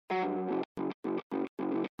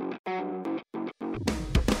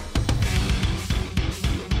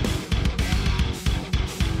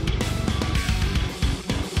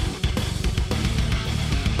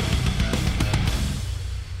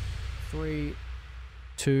Three,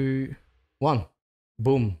 2, 1.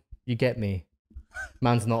 Boom. You get me.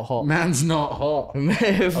 Man's not hot. Man's not hot.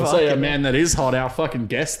 I'll say a man that is hot, our fucking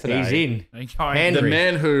guest today. He's in. The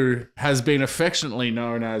man who has been affectionately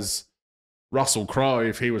known as Russell Crowe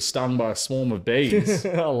if he was stung by a swarm of bees.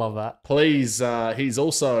 I love that. Please, he's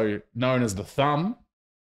also known as the Thumb.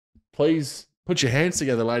 Please put your hands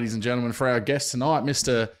together, ladies and gentlemen, for our guest tonight,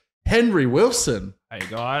 Mr. Henry Wilson. Hey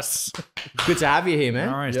guys. Good to have you here, man.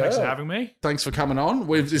 All right, thanks for having me. Thanks for coming on.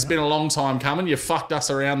 It's been a long time coming. You fucked us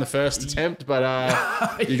around the first attempt, but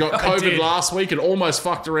you got COVID last week and almost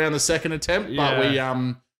fucked around the second attempt. Yeah.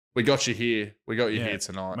 But we got you here. We got you here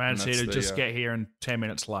tonight. Managed to just get here and 10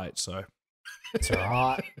 minutes late, so. It's all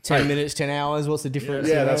right. 10 minutes, 10 hours. What's the difference?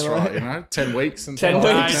 Yeah, that's right. You know, 10 weeks and 10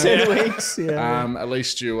 weeks. 10 weeks. Yeah. At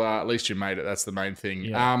least you made it. That's the main thing.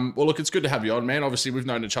 Yeah. Well, look, it's good to have you on, man. Obviously, we've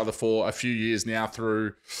known each other for a few years now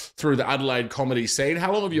through the Adelaide comedy scene.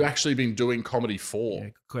 How long have you actually been doing comedy for? Yeah,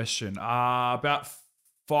 good question. About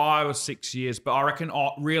 5 or 6 years, but I reckon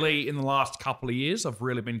really in the last couple of years, I've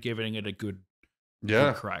really been giving it a good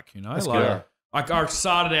crack. You know, That's good. I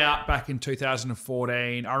started out back in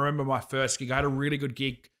 2014. I remember my first gig. I had a really good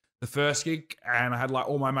gig, the first gig, and I had like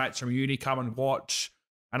all my mates from uni come and watch.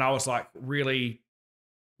 And I was like really,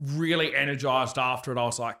 really energized after it. I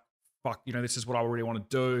was like, fuck, you know, this is what I really want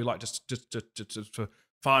to do. Like just for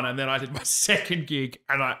fun. And then I did my second gig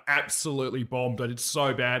and I absolutely bombed. I did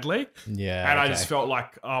so badly. Yeah. And I just felt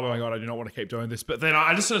like, oh my God, I do not want to keep doing this. But then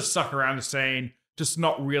I just sort of stuck around the scene, just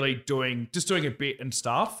not really doing a bit and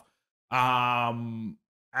stuff. And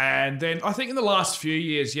then I think in the last few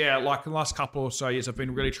years, like in the last couple or so years, I've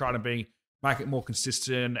been really trying to make it more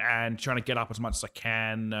consistent and trying to get up as much as I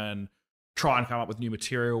can and try and come up with new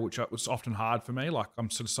material, which was often hard for me. Like I'm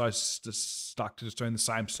sort of so stuck to just doing the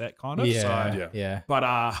same set kind of. Yeah. But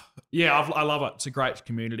I love it. It's a great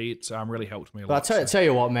community. It's really helped me a lot. But tell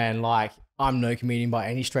you what, man, like I'm no comedian by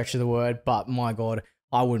any stretch of the word, but my God,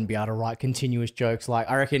 I wouldn't be able to write continuous jokes. Like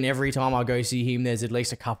I reckon every time I go see him, there's at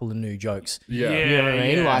least a couple of new jokes. Yeah. You know what I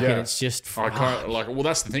mean? Yeah. Like, and it's just well,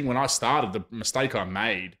 that's the thing. When I started, the mistake I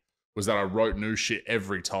made was that I wrote new shit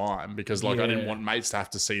every time because I didn't want mates to have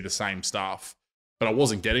to see the same stuff. But I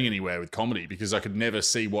wasn't getting anywhere with comedy because I could never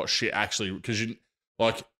see what shit actually, because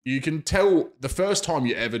you can tell the first time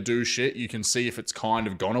you ever do shit, you can see if it's kind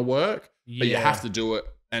of gonna work, but you have to do it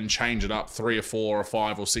and change it up 3 or 4 or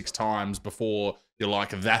 5 or 6 times before you're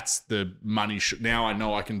like, that's the money. Now I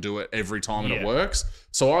know I can do it every time and it works.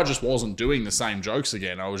 So I just wasn't doing the same jokes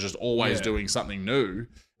again. I was just always doing something new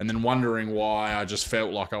and then wondering why I just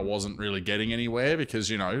felt like I wasn't really getting anywhere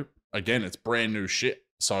because, you know, again, it's brand new shit.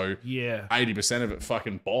 So 80% of it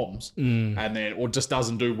fucking bombs and then, or just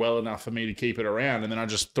doesn't do well enough for me to keep it around. And then I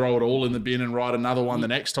just throw it all in the bin and write another one the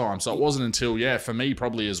next time. So it wasn't until, for me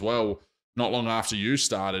probably as well, not long after you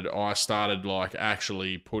started, I started like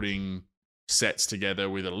actually putting sets together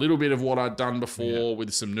with a little bit of what I'd done before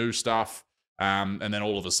with some new stuff. And then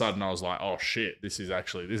all of a sudden I was like, oh shit, this is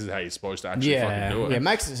how you're supposed to actually fucking do it. Yeah, it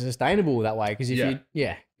makes it sustainable that way. Because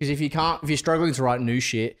if you're struggling to write new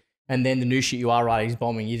shit and then the new shit you are writing is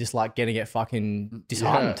bombing, you're just like getting it fucking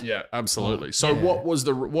disheartened. Yeah, absolutely. So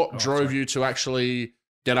what drove you to actually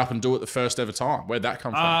get up and do it the first ever time? Where'd that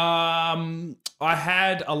come from? I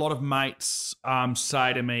had a lot of mates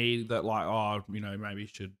say to me that like, oh, you know, maybe you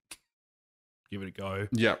should give it a go.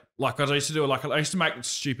 Yeah. Like, I used to do I used to make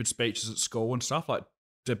stupid speeches at school and stuff. Like,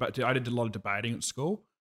 I did a lot of debating at school,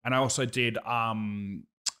 and I also did a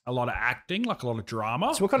lot of acting, like a lot of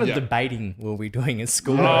drama. So what kind of debating were we doing at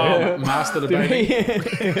school? Master debating.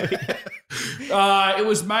 It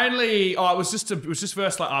was mainly. It was just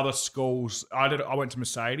first like other schools. I went to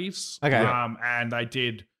Mercedes. Okay. And they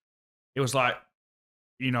did. It was like,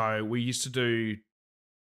 you know, we used to do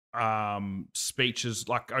speeches,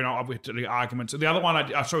 like, you know, we did arguments. The other one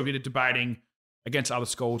I saw we did debating against other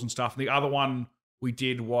schools and stuff. And the other one we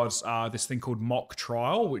did was this thing called mock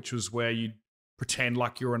trial, which was where you pretend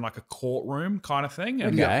like you're in like a courtroom kind of thing.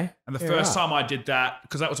 And, and the first time I did that,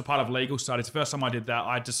 because that was a part of legal studies, the first time I did that,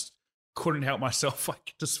 I just couldn't help myself.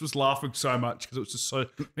 Like, just was laughing so much because it was just so.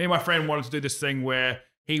 Me and my friend wanted to do this thing where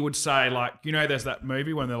he would say, like, you know, there's that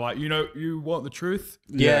movie when they're like, you know, you want the truth?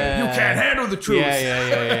 Yeah. You can't handle the truth.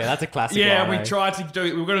 Yeah. That's a classic Yeah, one, we tried to do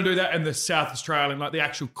it. We were going to do that in the South Australian, like the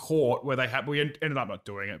actual court where we ended up not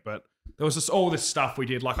doing it, but there was just all this stuff we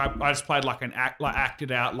did. Like, I just played like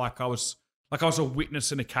acted out like I was a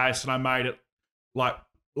witness in a case, and I made it like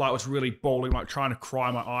like was really bawling, like trying to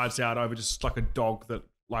cry my eyes out over just like a dog that,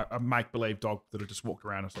 like a make-believe dog that had just walked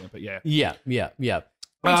around or something. But yeah. Yeah.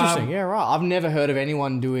 Interesting. Yeah, right. I've never heard of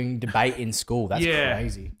anyone doing debate in school. That's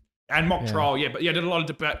crazy. And mock trial, but yeah, I did a lot of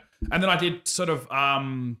debate. And then I did sort of,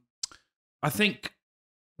 I think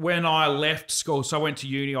when I left school, so I went to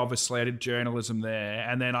uni, obviously, I did journalism there.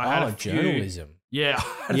 And then I had a few, journalism. Yeah.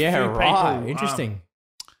 Right. People, interesting.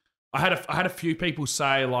 I had a few people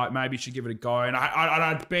say, like, maybe you should give it a go. And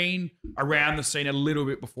I'd been around the scene a little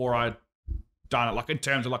bit before I'd done it, like in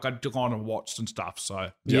terms of like I'd gone and watched and stuff. So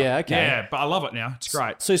yeah, okay. Yeah, but I love it now. It's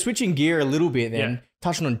great. So switching gear a little bit then,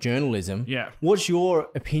 touching on journalism. Yeah. What's your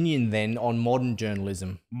opinion then on modern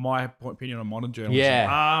journalism? My opinion on modern journalism.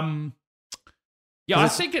 Yeah.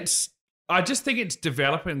 I just think it's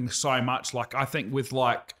developing so much. Like I think with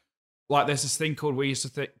like there's this thing called, we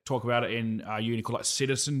used to talk about it in uni called like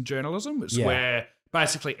citizen journalism. It's where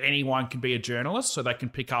basically anyone can be a journalist. So they can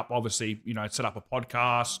pick up, obviously, set up a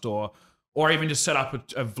podcast or even just set up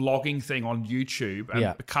a vlogging thing on YouTube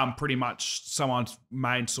and become pretty much someone's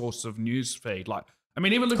main source of news feed. Like, I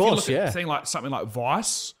mean, even if you look at a thing like something like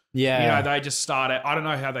Vice, they just started, I don't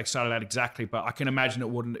know how they started out exactly, but I can imagine it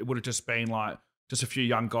would have just been like just a few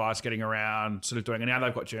young guys getting around sort of doing it. And now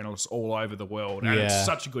they've got journalists all over the world. And it's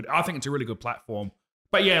I think it's a really good platform.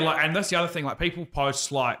 But yeah, like, and that's the other thing, like people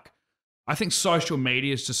post like, I think social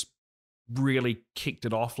media is just really kicked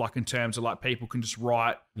it off, like in terms of like people can just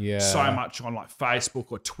write so much on like Facebook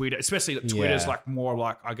or Twitter, especially that Twitter's like more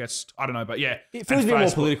like, I guess, I don't know, but yeah. It feels a bit more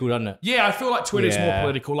political, doesn't it? Yeah, I feel like Twitter's more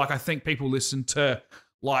political. Like I think people listen to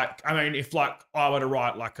like, I mean, if like I were to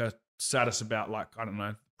write like a status about like, I don't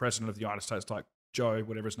know, President of the United States, like Joe,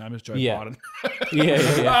 whatever his name is, Joe Biden.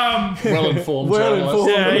 Well-informed.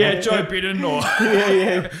 Joe Biden or...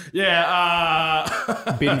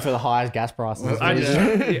 bidding for the highest gas prices.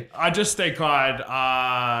 I just think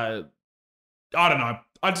I don't know.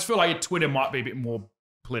 I just feel like Twitter might be a bit more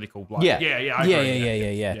political. Like, I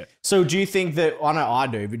agree. So do you think that, I know I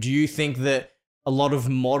do, but do you think that a lot of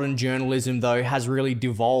modern journalism, though, has really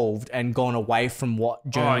devolved and gone away from what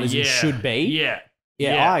journalism should be?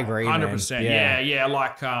 Yeah, I agree. 100%. Yeah.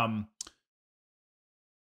 Like,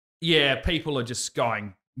 people are just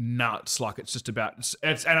going nuts. Like, it's just about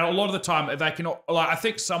it's, and a lot of the time they can. Like, I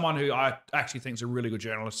think someone who I actually think is a really good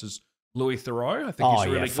journalist is Louis Theroux. I think he's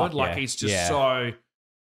really good. Like, he's just so,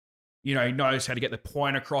 he knows how to get the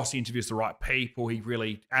point across. He interviews the right people. He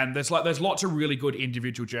really, and there's lots of really good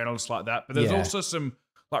individual journalists like that. But there's also some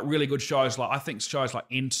like really good shows. Like I think shows like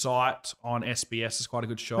Insight on SBS is quite a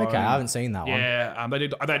good show. Okay, I haven't seen that one. Yeah, they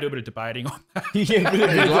do a bit of debating on that. He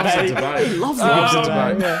loves the debate. He loves the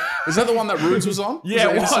debate. Yeah. Is that the one that Rudes was on?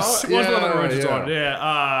 Yeah, it was. It was the one that Rudes was on.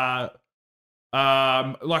 Yeah.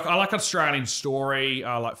 Like I like Australian Story,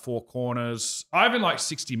 like Four Corners. I even like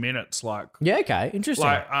 60 Minutes. Like okay, interesting. So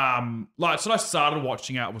I started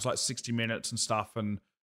watching it was like 60 Minutes and stuff, and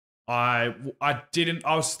I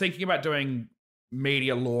was thinking about doing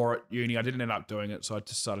media law at uni. I didn't end up doing it, so I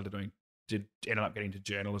just ended up getting into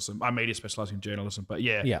journalism. I'm media specialising in journalism, but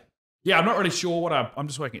I'm not really sure what I'm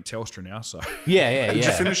just working at Telstra now, so Did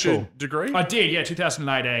you finish your degree? I did,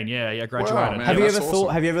 2018. Yeah, graduated. Wow, man, have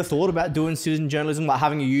you ever thought about doing citizen journalism, like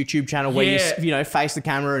having a YouTube channel where you face the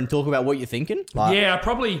camera and talk about what you're thinking? Like,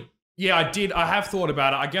 I did. I have thought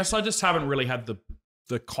about it. I guess I just haven't really had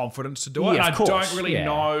the confidence to do it. And I don't really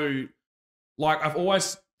know. Like I've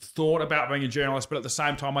always thought about being a journalist, but at the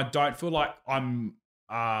same time, I don't feel like I'm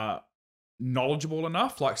knowledgeable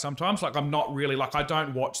enough. Like sometimes, like I'm not really, like I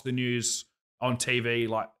don't watch the news on TV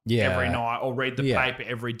like every night or read the paper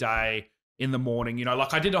every day in the morning.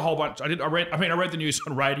 Like I did a whole bunch. I read the news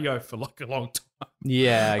on radio for like a long time.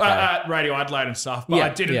 Yeah, okay. Radio Adelaide and stuff, but I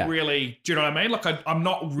didn't really. Do you know what I mean? Like I'm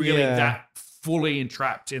not really that fully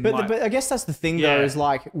entrapped in. But I guess that's the thing though, is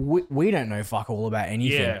like we don't know fuck all about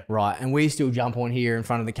anything, right? And we still jump on here in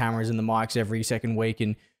front of the cameras and the mics every second week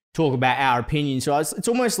and talk about our opinions. So it's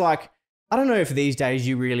almost like, I don't know if these days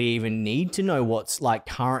you really even need to know what's like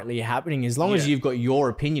currently happening, as long as you've got your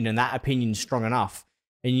opinion and that opinion's strong enough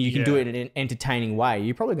and you can do it in an entertaining way,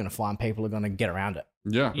 you're probably going to find people are going to get around it.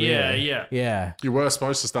 Yeah. You were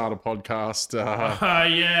supposed to start a podcast.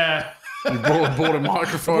 You bought a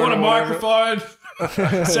microphone.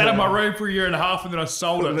 Sat in my room for a year and a half, and then I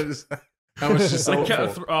sold it. How much did you sell it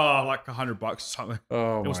for? Like $100 or something.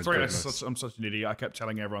 Oh, it was my goodness. I'm such an idiot. I kept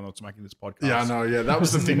telling everyone that was making this podcast. Yeah, I know. Yeah, that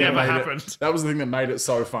was the thing never happened. That was the thing that made it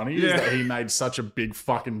so funny. Is that he made such a big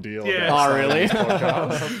fucking deal. Oh, really?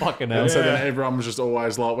 Fucking hell. And so then everyone was just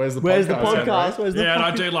always like, "Where's the podcast?" And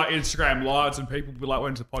I do like Instagram lives, and people be like,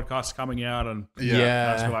 "When's the podcast coming out?" And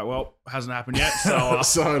I was like, "Well, hasn't happened yet. So,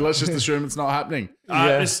 so let's just assume it's not happening.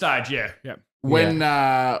 At this stage, yeah. Where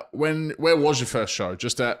was your first show?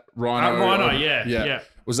 Just at Rhino? Rhino, yeah.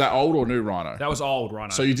 Was that old or new Rhino? That was old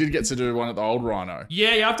Rhino. So you did get to do one at the old Rhino?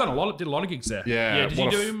 Yeah, I've done did a lot of gigs there. Yeah. Did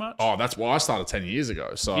you do much? Oh, that's why I started 10 years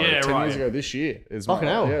ago. So 10 years ago this year is Fucking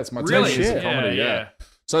hell. Yeah, it's my 10 Really? years of comedy, Yeah.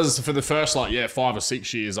 So for the first 5 or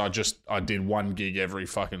 6 years, I did one gig every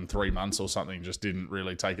fucking 3 months or something. Just didn't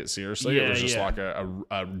really take it seriously. It was just like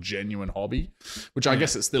a genuine hobby, which I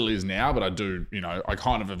guess it still is now. But I do, I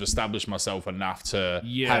kind of have established myself enough to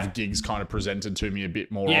have gigs kind of presented to me a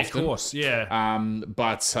bit more often. Yeah, of course, yeah. I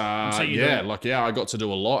got to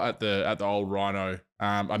do a lot at the old Rhino.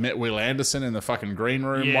 I met Will Anderson in the fucking green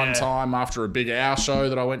room one time after a big hour show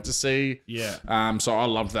that I went to see. Yeah. So I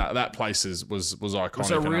loved that. That place was iconic. It's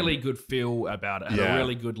a really good feel about it. A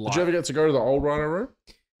really good life. Did you ever get to go to the old Rhino room?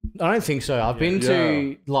 I don't think so. I've been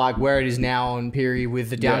to like where it is now on Pirie with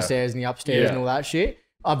the downstairs and the upstairs and all that shit.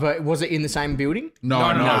 But was it in the same building? No.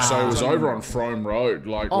 So it was over on Frome Road.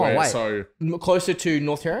 Closer to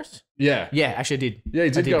North Terrace? Yeah. Yeah, actually I did. Yeah, you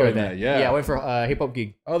did go in there. Yeah. Yeah, I went for a hip-hop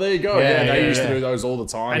gig. Oh, there you go. They used to do those all the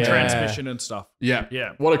time. And transmission and stuff. Yeah.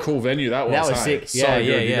 Yeah. What a cool venue that was. That was sick. So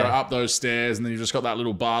good. You go up those stairs and then you've just got that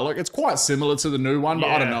little bar. Look, it's quite similar to the new one, but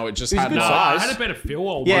I don't know. It just had good size. It had a better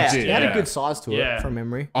feel. It had a good size to it from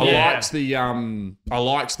memory. I liked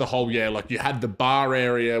the whole, like you had the bar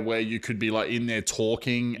area where you could be like in there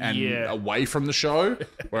talking and away from the show.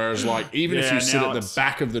 Whereas like even if you sit at the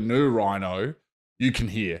back of the new Rhino, you can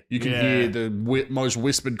hear the most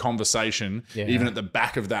whispered conversation even at the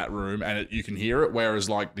back of that room, and you can hear it. Whereas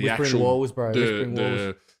like the Whispering actual walls, bro.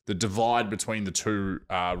 the divide between the two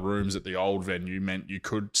rooms at the old venue meant you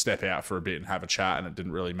could step out for a bit and have a chat, and it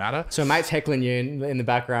didn't really matter. So mate's heckling you in the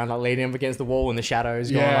background, like leaning up against the wall in the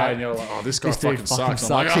shadows. Going and you're like, oh, this guy fucking sucks.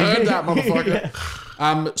 I'm like, sucks. I heard that,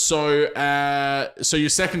 motherfucker. So your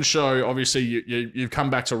second show, obviously you've come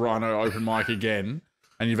back to Rhino open mic again.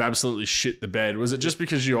 And you've absolutely shit the bed. Was it just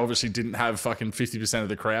because you obviously didn't have fucking 50% of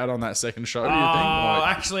the crowd on that second show, do you think?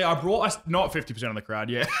 Actually, I brought not 50% of the crowd,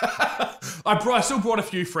 yeah. I still brought a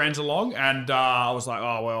few friends along, and I was like,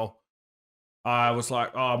 I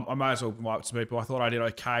might as well invite some people. I thought I did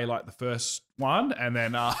okay, like the first one. And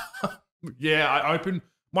then, I opened.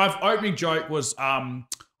 My opening joke was, I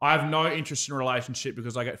have no interest in a relationship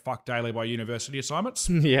because I get fucked daily by university assignments.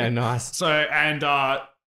 Yeah, nice. So, and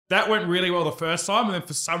that went really well the first time, and then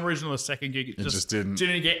for some reason on the second gig, it just didn't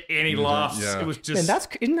get any laughs. Yeah. It was just... Man,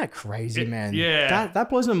 isn't that crazy, man? Yeah. That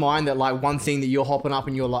blows my mind that like one thing that you're hopping up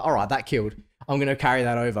and you're like, all right, that killed. I'm going to carry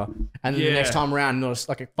that over. And then the next time around, not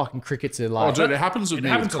like a fucking cricket's like... Oh, dude, it happens with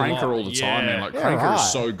me with Cranker all the time, man. Like, Cranker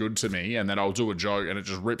is so good to me, and then I'll do a joke, and it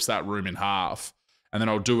just rips that room in half. And then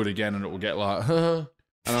I'll do it again, and it will get like, and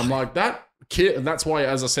I'm like, that's why,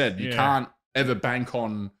 as I said, you can't ever bank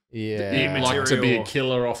on... like to be a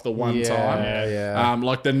killer off the one time.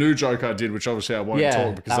 Like the new joke I did, which obviously I won't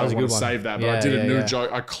talk because I want to save that. But I did a new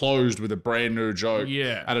joke. I closed with a brand new joke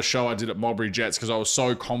at a show I did at Mobbery Jets because I was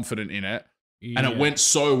so confident in it. And it went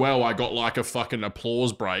so well, I got like a fucking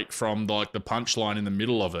applause break from like the punchline in the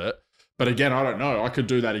middle of it. But again, I don't know. I could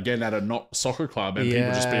do that again at a not soccer club and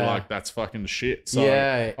people just be like, that's fucking shit. So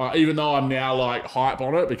even though I'm now like hype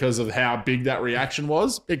on it because of how big that reaction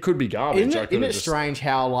was, it could be garbage. Isn't it strange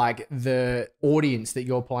how like the audience that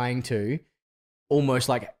you're playing to almost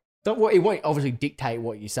like, it won't obviously dictate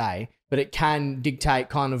what you say, but it can dictate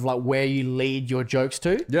kind of like where you lead your jokes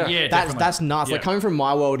to. Yeah, that's nuts. Like coming from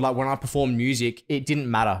my world, like when I performed music, it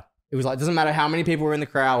didn't matter. It was like, it doesn't matter how many people were in the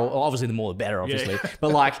crowd. Well, obviously, the more the better, obviously. Yeah.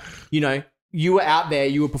 But like, you were out there,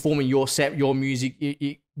 you were performing your set, your music.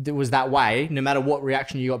 It was that way. No matter what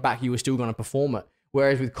reaction you got back, you were still going to perform it.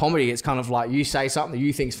 Whereas with comedy, it's kind of like you say something that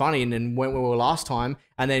you think's funny and then went where we were last time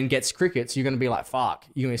and then gets crickets. You're going to be like, fuck.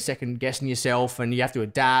 You're going to be second guessing yourself and you have to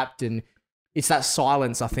adapt. And it's that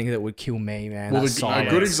silence, I think, that would kill me, man. Well, a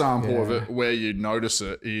good example of it where you notice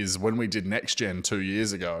it is when we did Next Gen 2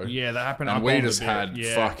 years ago. Yeah, that happened. And we just had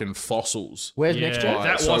fucking fossils. Where's Next Gen?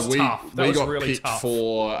 That was tough. That we was got really picked tough.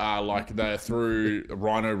 For through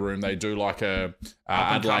Rhino Room, they do like a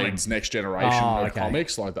Adelaide's Next Generation of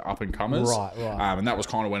comics, like the up and comers. Right. And that was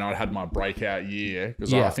kind of when I had my breakout year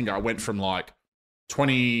because I think I went from like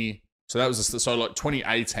 20. So that was like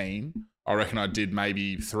 2018. I reckon I did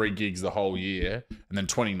maybe 3 gigs the whole year. And then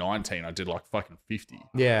 2019, I did like fucking 50.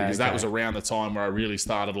 Yeah. Because that was around the time where I really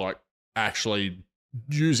started like actually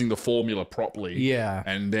using the formula properly. Yeah.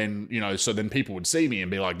 And then, so then people would see me and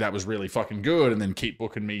be like, that was really fucking good. And then keep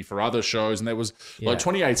booking me for other shows. And there was like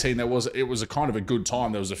 2018, it was a kind of a good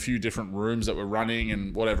time. There was a few different rooms that were running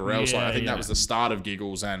and whatever else. Like, I think that was the start of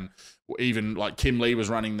Giggles, and even like Kim Lee was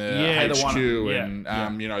running the HQ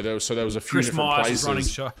there was a few Chris different Myers places. Was running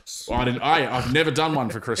shows. Well, I've never done one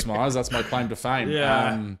for Chris Myers. That's my claim to fame.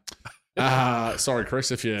 Yeah. Sorry,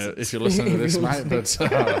 Chris, if you're listening to this, mate, but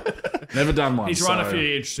never done one. He's run a few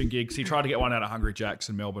interesting gigs. He tried to get one out of Hungry Jack's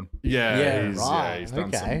in Melbourne. He's done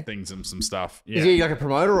some things and some stuff. Is he like a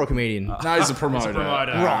promoter or a comedian? No, he's a promoter.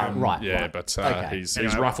 Right. Yeah, but he's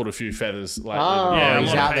ruffled a few feathers lately. Oh,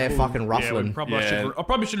 he's out there fucking ruffling. I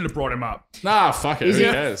probably shouldn't have brought him up. Nah, fuck it. Who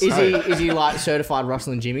cares? Is he like certified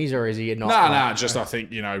rustling Jimmy's, or is he not? Nah. Just I think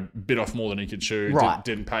bit off more than he could chew. Right.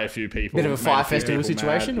 Didn't pay a few people. Bit of a Fire Festival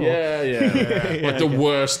situation. Yeah. Like the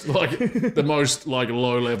worst, like the most like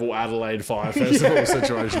low level Adelaide Fire Festival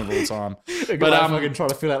situation of all time. But I'm fucking trying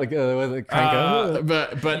to fill out the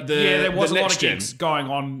cranker. There was a lot of gen gigs going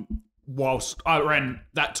on whilst I ran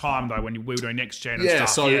that time though when we were doing Next Gen and stuff.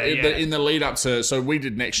 So in the lead up to, so we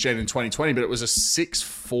did Next Gen in 2020, but it was a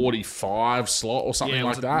 6:45 slot or something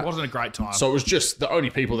like that. It wasn't a great time. So it was just the only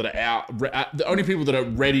people that are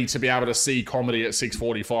ready to be able to see comedy at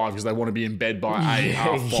 6:45 because they want to be in bed by 8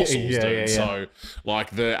 half fossils, dude. So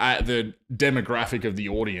like the demographic of the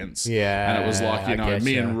audience. Yeah. And it was like,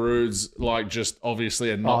 me and Rudes like just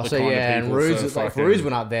obviously are not the kind of people. And Rudes, if Rudes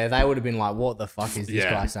went up there, they would have been like, what the fuck is this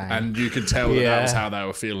guy saying? And you could tell that was how they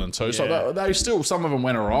were feeling too. So they still, some of them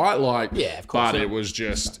went all right. Like, of course. But it was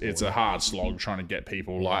just, it's a hard slog trying to get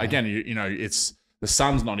people. Like, again, it's, the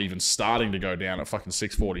sun's not even starting to go down at fucking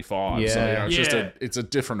 6:45. So it's a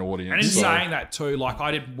different audience. And in saying that too, like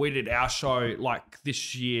we did our show like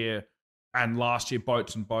this year and last year,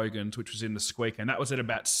 Boats and Bogans, which was in the Squeak, and that was at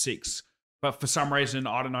about 6. But for some reason,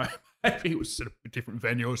 I don't know, maybe it was sort of a different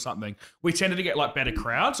venue or something. We tended to get like better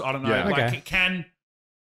crowds. I don't know. Like it can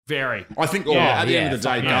vary. I think at the end of the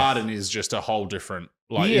day, Garden is just a whole different.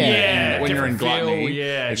 Like when you're in Gluttony,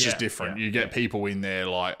 it's just different. You get people in there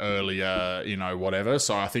like earlier, whatever.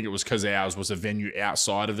 So I think it was because ours was a venue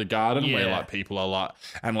outside of the Garden where like people are like,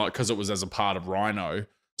 and like because it was as a part of Rhino.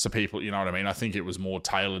 So people, you know what I mean? I think it was more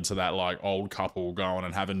tailored to that like old couple going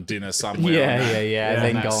and having dinner somewhere. And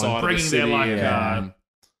then going, bringing their like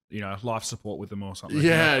life support with them or something.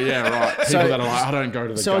 Right. People that are like, I don't go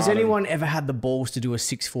to the So Garden. has anyone ever had the balls to do a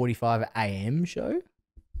 6:45 a.m. show?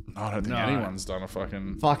 I don't think anyone's done a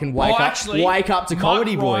fucking wake up to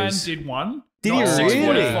comedy, Ryan boys. Did one. Did he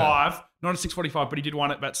really? 6:45. Not at 6:45, but he did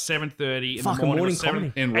one at about 7:30 in the morning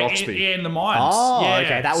comedy. In Roxby. In the mines. Oh,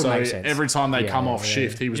 okay, that would make sense. Every time they come off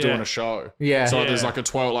shift, he was doing a show. Yeah. So there's like the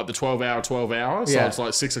 12-hour. So it's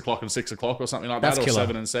like 6 o'clock and 6 o'clock or something like that, or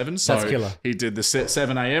 7 and 7. So that's killer. He did the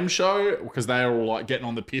 7 a.m. show because they are all like getting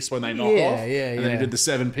on the piss when they knock off. And then he did the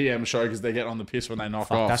 7 p.m. show because they're getting on the piss when they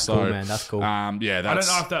knock off. That's cool, man. That's cool. I don't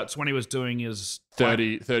know if that's when he was doing his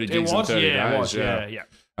 30 gigs in 30 days. Yeah.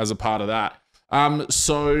 As a part of that.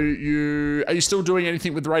 So are you still doing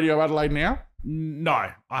anything with Radio Adelaide now? No,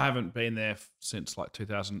 I haven't been there since like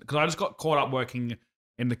 2000 because I just got caught up working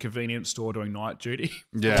in the convenience store doing night duty.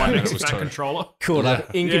 Yeah, it was controller.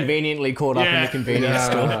 Inconveniently caught up in the convenience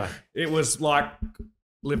store. It was like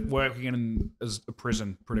working in as a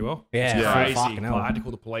prison pretty well. Yeah, crazy. Fucking hell. I had to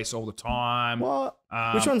call the police all the time. What?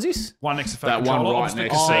 Which one's this? One next to Fat That Controller. one right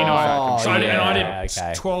next to casino. Fat So Controller. I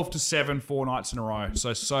did 12 to 7, 4 nights in a row.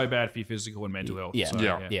 So bad for your physical and mental health. Yeah. So,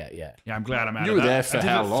 Yeah. I'm glad I'm out You of were that. there for I did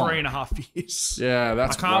how it long? 3.5 years. Yeah,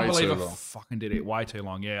 that's I can't way believe too I long. fucking did it way too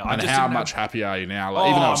long. Yeah. And how much happier are you now?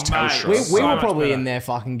 Like, even though it's Telstra. We So were much probably better. in there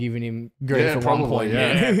fucking giving him grief Yeah, at probably, one point.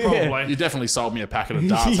 yeah. Probably. You definitely sold me a packet of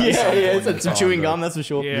darts. It's some chewing gum, that's for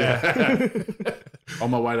sure. Yeah. On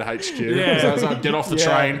my way to HQ. Yeah. So I was like, get off the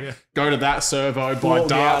train, go to that servo, buy Walk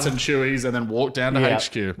darts down. and chewies, and then walk down to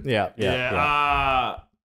HQ. I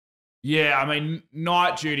mean,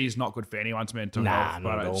 night duty is not good for anyone's mental health, not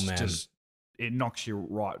but at all, it's man. just it knocks you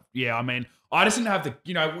right. Yeah, I mean, I just didn't have the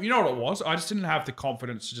you know what it was. I just didn't have the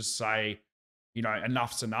confidence to just say,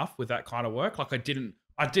 enough's enough with that kind of work. Like I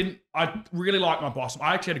really like my boss.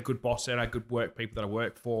 I actually had a good boss there. I had good work people that I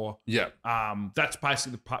worked for. Yeah. That's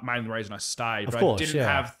basically the main reason I stayed. Of But course, I didn't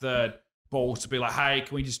have the balls to be like, hey,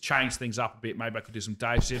 can we just change things up a bit? Maybe I could do some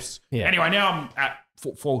day shifts. Yeah. Anyway, now I'm at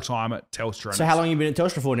full time at Telstra. So how long have you been at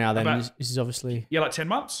Telstra for now then? About- This is obviously... Yeah, like 10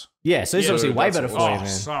 months. Yeah, so this is Yeah, obviously way that's better for awesome. you, man.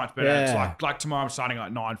 So much better. Yeah. It's like tomorrow I'm starting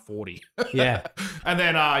at 9:40. Yeah. And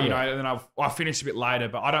then, and then I finish a bit later,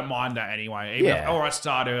 but I don't mind that anyway. Or I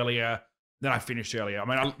start earlier, then I finish earlier. I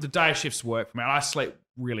mean, the day shifts work for me. I sleep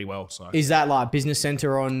really well. So Is that like business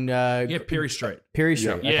center on? Perry Street. Perry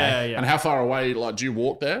Street. Okay. Yeah. And how far away? Like, do you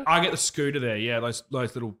walk there? I get the scooter there. Yeah, those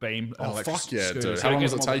little beam. Oh, electric fuck yeah, scooters. dude. So How I long get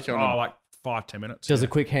does it them take you on Oh, a- like 5-10 minutes. Does a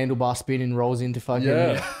quick handlebar spin and rolls into fucking.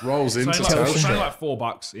 Rolls into It's only Telstra. like, it's only like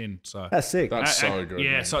 $4 in. So That's sick. That's so good.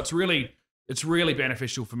 Yeah, man. so it's really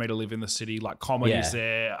beneficial for me to live in the city. Like comedy's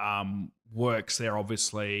there, works there,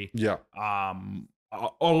 obviously. Yeah.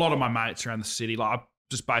 A lot of my mates around the city. Like I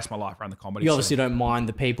just base my life around the comedy. You obviously scene. don't mind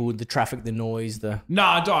the people, the traffic, the noise, the. No,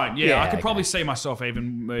 I don't. Yeah, Yeah, I could okay. probably see myself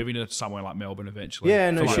even moving to somewhere like Melbourne eventually.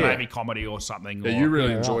 Yeah, no for like shit. maybe comedy or something. Yeah, or, you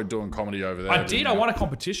really Yeah, enjoyed doing comedy over there. I didn't did. you? I won a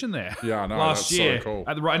competition there. Yeah, I know. last That's year. so cool.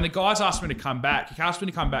 And the guys asked me to come back. He asked me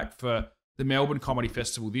to come back for the Melbourne Comedy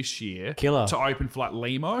Festival this year. Killer. To open for like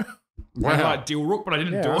Limo. Wow. And like Dilrook, but I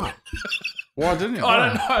didn't Yeah, do right. it. Why didn't you? I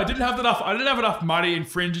don't know. I didn't have enough money, and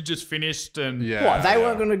Fringe had just finished. And Yeah. What they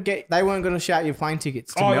yeah. weren't gonna shout your plane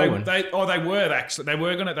tickets to Melbourne. they were actually. They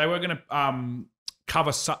were gonna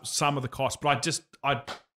cover some of the cost, but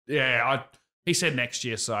he said next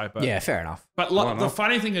year. So, but Yeah, fair enough. But Why the not?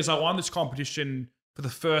 funny thing is, I won this competition for the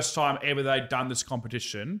first time ever they'd done this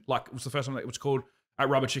competition. Like, it was the first time that it was called at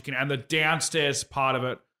Rubber Chicken. And the downstairs part of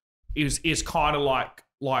it is kind of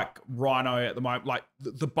like Rhino at the moment, like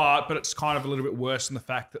the bar, but it's kind of a little bit worse in the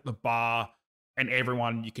fact that the bar and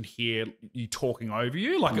everyone, you can hear you talking over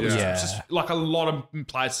you. Like it was Yeah. just like a lot of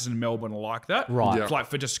places in Melbourne are like that. Right. Yeah. Like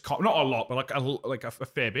for just, not a lot, but like a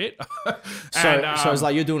fair bit. So And, it's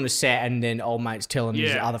like you're doing a set and then old mate's telling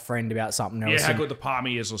his Yeah. other friend about something else. yeah, how and- good the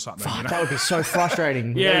palmy is or something. Fuck, you know? that would be so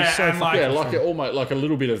frustrating. Yeah, That would be so and like- Yeah, fucking like frustrating. almost like a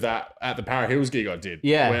little bit of that at the Para Hills gig I did.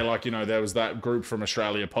 Yeah. Where like, there was that group from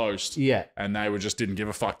Australia Post. Yeah. And they just didn't give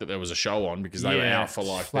a fuck that there was a show on because they were Yeah. out for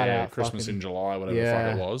like Flat their out Christmas fucking- in July, whatever Yeah. the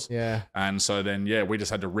fuck it was. Yeah. And so then, we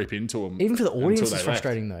just had to rip into them. Even for the audience, until it's they left.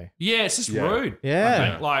 frustrating though. Yeah, it's just Yeah. rude. Yeah. I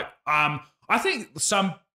think. Like, I think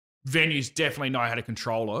some venues definitely know how to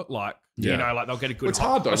control it. Like, Yeah. like they'll get a good. It's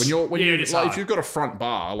hard though when Yeah, you it is like hard. if you've got a front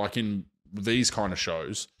bar like in these kind of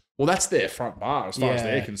shows. Well, that's their front bar as far as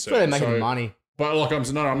they're That's concerned. where they're making So- money. But like I'm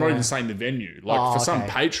not Yeah. even saying the venue. Like Oh, for some okay.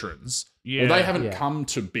 patrons, Yeah. well, they haven't Yeah. come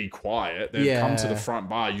to be quiet. They've come to the Yeah. front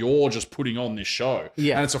bar. You're just putting on this show,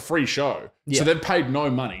 Yeah. and it's a free show. Yeah. So they've paid no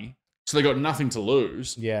money, so they got nothing to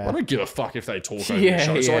lose. Yeah. I don't give a fuck if they talk over Yeah, the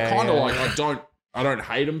show. So I yeah, kind of yeah. like I don't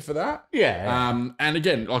hate them for that. Yeah. And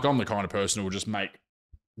again, like I'm the kind of person who will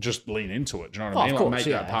just lean into it. Do you know what Oh, I mean? of Like course,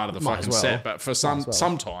 make that yeah. part of the Might as fucking well. set. But for as well.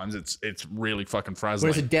 sometimes it's really fucking frazzling.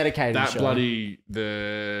 when it's a dedicated That show.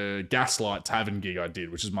 the Gaslight Tavern gig I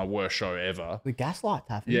did, which is my worst show ever. The Gaslight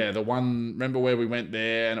Tavern. Yeah, the one. Remember where we went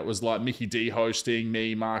there, and it was like Mickey D hosting,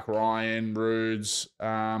 me, Mark Ryan, Rudes,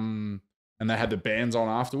 and they had the bands on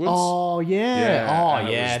afterwards. Oh yeah. and Oh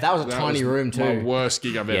it yeah. That was a tiny room My too. worst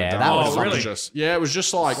gig I've ever Yeah, done. that was It really- just it was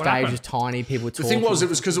just like What Stage happened? is tiny. People the talking. thing was, it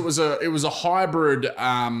was because it was a hybrid.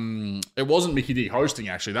 It wasn't Mickey D hosting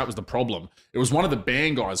actually. That was the problem. It was one of the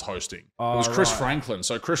band guys hosting. It was Chris right. Franklin.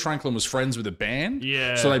 So Chris Franklin was friends with the band.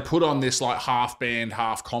 Yeah. So they put on this like half band,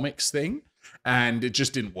 half comics thing, and it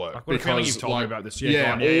just didn't work I've got a feeling you've told me like, about this. Yeah,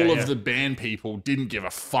 go on. Yeah, all yeah, of yeah. the band people didn't give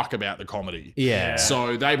a fuck about the comedy. Yeah.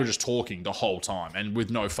 So they were just talking the whole time and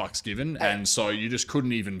with no fucks given. And so you just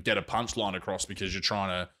couldn't even get a punchline across because you're trying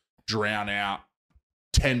to drown out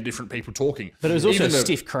 10 different people talking. But it was also Even a the-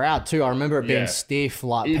 stiff crowd too. I remember it being Yeah. stiff.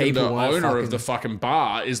 Like Even people the weren't owner fucking, of the fucking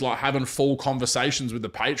bar is like having full conversations with the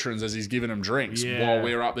patrons as he's giving them drinks Yeah. while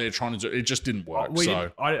we're up there trying to do it. Just didn't work.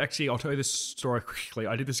 I'll tell you this story quickly.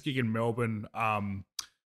 I did this gig in Melbourne.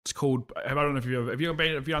 It's called. I don't know if have you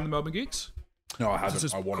done the Melbourne gigs? no, I It's haven't.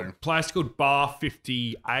 this I want to. place called Bar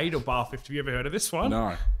 58 or Bar 50. Have you ever heard of this one?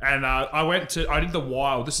 No. And I did the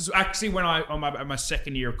Wild. This is actually when on my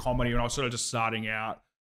second year of comedy, when I was sort of just starting out.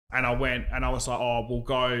 And I went and I was like, oh,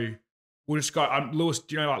 we'll just go. Lewis,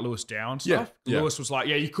 do you know like Lewis Down stuff? Yeah. Lewis was like,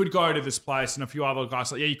 yeah, you could go to this place, and a few other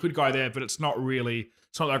guys like, yeah, you could go there, but it's not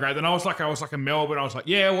that great. Then I was like in Melbourne. I was like,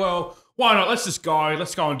 yeah, well, why not? Let's just go.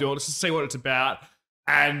 Let's go and do it. Let's just see what it's about.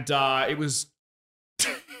 And it was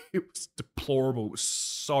deplorable. It was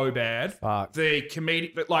so bad. Fuck. The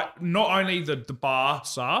comedic, but like not only the bar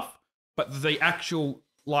stuff, but the actual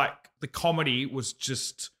like the comedy was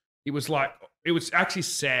just. It was actually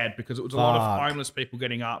sad because it was a lot of Fuck. homeless people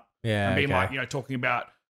getting up Yeah. and being okay. like, talking about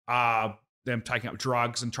them taking up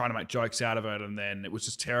drugs and trying to make jokes out of it. And then it was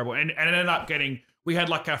just terrible. And it ended up we had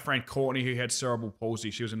like our friend Courtney who had cerebral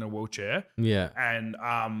palsy. She was in a wheelchair. Yeah. And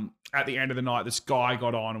at the end of the night, this guy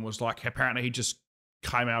got on and was like, apparently he just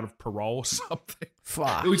came out of parole or something.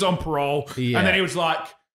 Fuck. He was on parole. Yeah. And then he was like,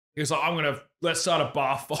 let's start a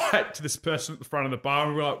bar fight to this person at the front of the bar.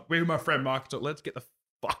 And we're like, me and my friend Mark, let's get the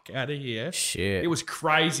fuck out of here. Shit. It was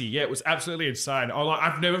crazy. Yeah, it was absolutely insane.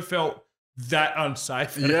 I've never felt that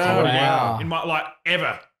unsafe. Wow. In my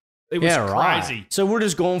ever. It was crazy. So we're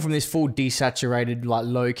just gone from this full desaturated, like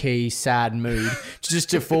low key, sad mood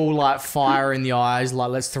just to full like fire in the eyes, like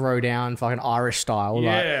let's throw down fucking Irish style.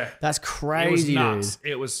 Yeah, like, that's crazy, it was nuts.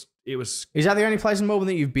 dude. It was. Is that the only place in Melbourne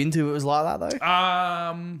that you've been to that was like that though?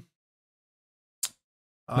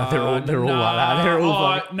 No, they're all like that. They're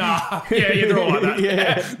all they're all like that.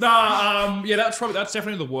 Yeah. That's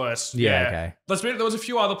definitely the worst. Yeah, okay. There was a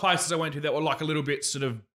few other places I went to that were like a little bit sort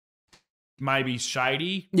of maybe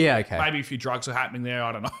shady. Yeah, okay. Maybe a few drugs are happening there.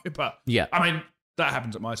 I don't know, but yeah, I mean that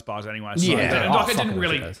happens at most bars anyway. So yeah, it didn't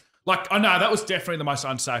really I know that was definitely the most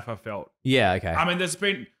unsafe I felt. Yeah, okay. I mean, there's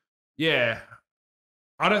been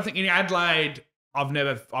I don't think in Adelaide. I've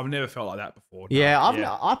never felt like that before. No. Yeah,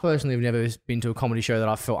 I personally have never been to a comedy show that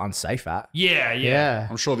I felt unsafe at. Yeah.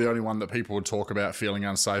 I'm sure the only one that people would talk about feeling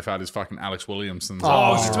unsafe at is fucking Alex Williamson's. I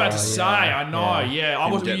was just about to say, I know. Yeah,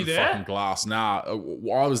 I wasn't you there. Fucking glass. Nah,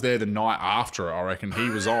 I was there the night after. I reckon he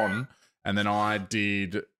was on, and then I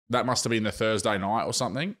did. That must have been the Thursday night or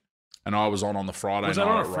something, and I was on the Friday night. Was that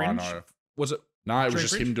on a at Fringe? Rhino. Was it? No, it was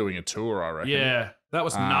just him doing a tour. I reckon. Yeah, that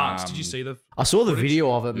was nuts. Did you see the? I saw the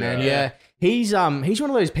video of it, man. Yeah. He's one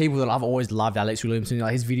of those people that I've always loved, Alex Williamson.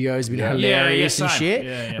 Like his videos have been hilarious and shit.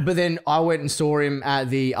 Yeah. But then I went and saw him at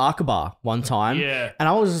the Arkabar one time. Yeah. And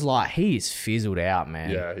I was just like, he is fizzled out, man.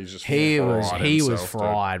 Yeah, he's just he was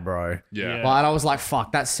fried, bro. Yeah. Like, and I was like,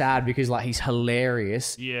 fuck, that's sad because like he's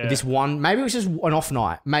hilarious. Yeah. This one, maybe it was just an off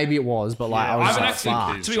night. Maybe it was, but like I was like,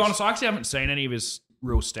 fuck. To be honest, I actually haven't seen any of his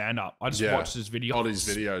real stand-up. I just watched his videos. All his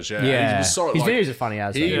videos, Yeah. His videos are funny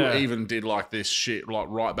as he even did like this shit like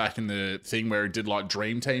right back in the thing where he did like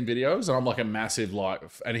Dream Team videos, and I'm like a massive like,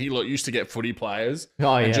 and he like used to get footy players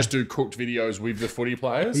and just do cooked videos with the footy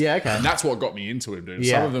players. Yeah, okay. And that's what got me into him, dude.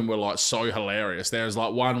 Some of them were like so hilarious. There's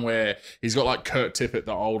like one where he's got like Kurt Tippett,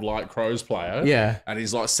 the old like Crows player. Yeah. And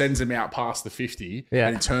he's like sends him out past the 50. Yeah.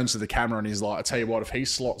 And he turns to the camera and he's like, I tell you what, if he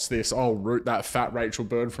slots this, I'll root that fat Rachel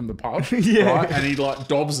Bird from the pub. Right? And he like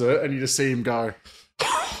dobs it, and you just see him go,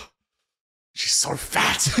 she's so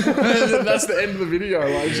fat. And that's the end of the video.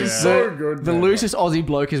 Like, it's just so good. The loosest Aussie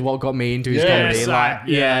bloke is what got me into his comedy.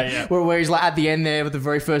 Like, Where he's like at the end there with the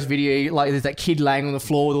very first video, like there's that kid laying on the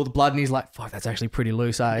floor with all the blood, and he's like, fuck, that's actually pretty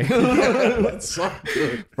loose, eh? That's so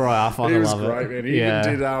good. Bro, I fucking love it. He was great, man. He even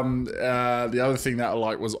did the other thing that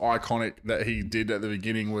like was iconic that he did at the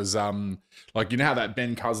beginning was like, you know how that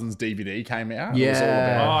Ben Cousins DVD came out? Yeah. It was all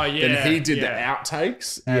about, oh, yeah. Then he did the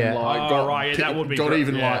outtakes and like that would be got great.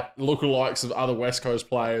 even like lookalikes of other West Coast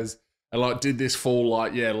players and like did this full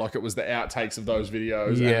like it was the outtakes of those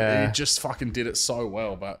videos. And he just fucking did it so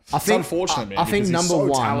well. But it's unfortunate, man. I think he's number so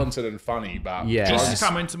one, talented and funny. But just to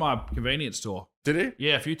come into my convenience store. Did he?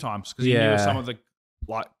 Yeah, a few times because he knew some of the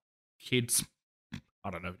like kids. I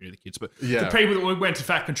don't know if you knew the kids, but the people that went to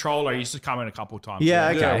Fat Controller used to come in a couple of times. Yeah,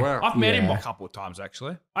 okay. Yeah, wow. I've met him a couple of times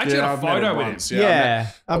actually. I actually got a photo with him.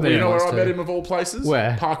 I've met you him know where once I too. met him of all places?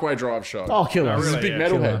 Where? Parkway Drive Show. Oh, killer! He's a big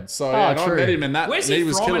metalhead. So and I met him in that. Where's he he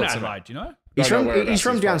was from in killer. Adelaide? Do you know? He's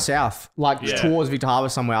from down south, like towards Victor Harbour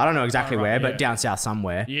somewhere. I don't know exactly where, but down south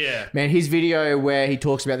somewhere. Yeah. Man, his video where he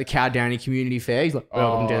talks about the Cowdowny Community Fair, he's like,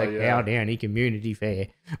 welcome to the Cowdowny Community Fair.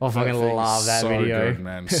 I fucking love that video. So good,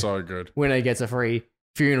 man. So good. When he gets a free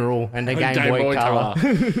funeral and a Game Boy Color.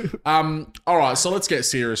 All right, so let's get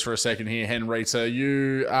serious for a second here, Henrita.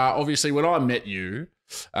 You obviously, when I met you,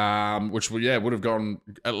 which would have gone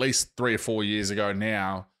at least 3 or 4 years ago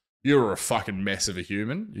now, you were a fucking mess of a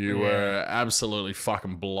human. You were absolutely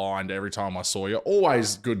fucking blind every time I saw you.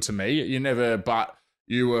 Always good to me.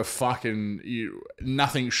 You were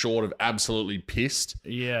nothing short of absolutely pissed.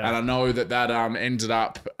 Yeah. And I know that ended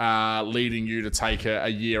up leading you to take a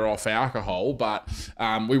year off alcohol, but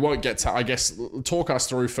we won't get to, I guess, talk us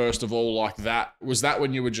through first of all, like that. Was that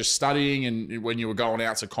when you were just studying and when you were going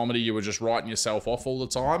out to comedy, you were just writing yourself off all the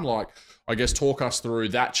time? Like, I guess talk us through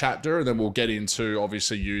that chapter and then we'll get into,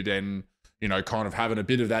 obviously, you then, kind of having a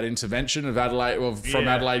bit of that intervention of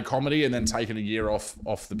Adelaide comedy and then taking a year off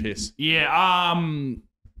the piss. Yeah.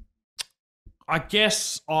 I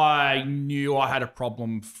guess I knew I had a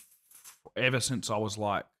problem ever since I was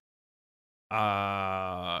like,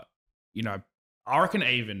 I reckon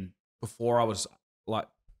even before I was like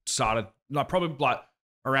started, like probably like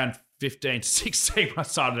around 15 to 16 when I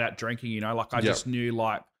started out drinking, like I just knew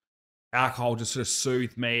like alcohol just sort of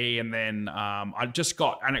soothed me, and then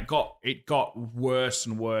it got worse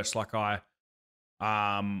and worse. Like I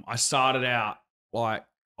started out like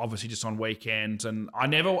obviously just on weekends, and I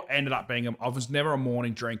never ended up I was never a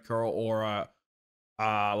morning drinker or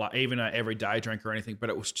like even an everyday drink or anything, but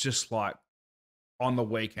it was just like on the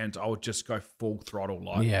weekends I would just go full throttle.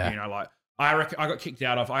 Like, you know, like I reckon I got kicked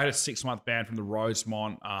out of, I had a 6-month ban from the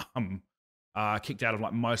Rosemont, kicked out of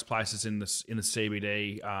like most places in the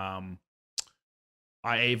CBD.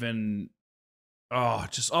 I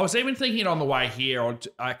was even thinking it on the way here, or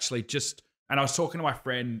actually just, and I was talking to my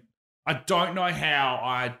friend, I don't know how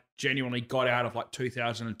I genuinely got out of like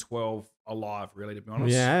 2012 alive, really, to be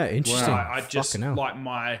honest. Yeah, interesting. I just, like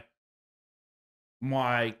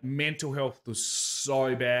my mental health was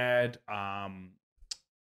so bad. And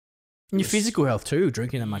your physical health too,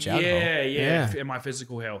 drinking that much alcohol. Yeah. And my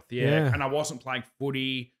physical health, yeah. And I wasn't playing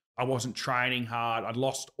footy. I wasn't training hard. I'd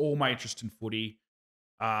lost all my interest in footy.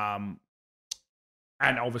 And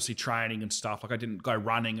obviously training and stuff. Like I didn't go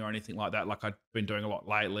running or anything like that, like I'd been doing a lot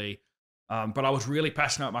lately. But I was really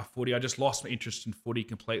passionate about my footy. I just lost my interest in footy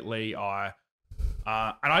completely. And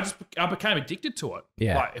I became addicted to it.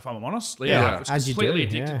 Yeah. Like, if I'm honest. I was completely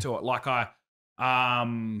addicted to it. Like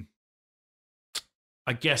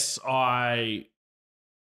I guess I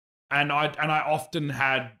often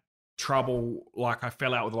had trouble, like I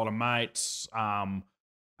fell out with a lot of mates. And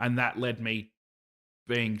that led me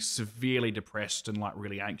being severely depressed and like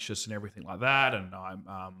really anxious and everything like that. And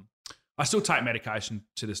I still take medication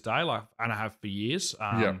to this day, like, and I have for years.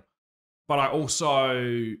 But I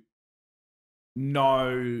also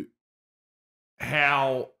know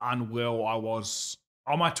how unwell I was.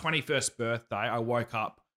 On my 21st birthday, I woke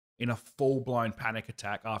up in a full-blown panic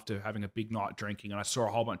attack after having a big night drinking, and I saw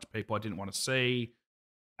a whole bunch of people I didn't want to see,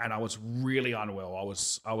 and I was really unwell. I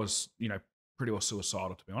was, you know, pretty well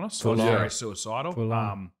suicidal, to be honest. I was very suicidal.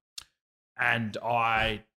 And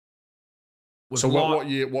I was. So what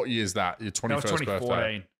year is that? Your 21st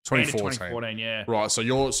birthday? 2014, yeah.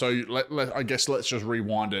 Right. I guess let's just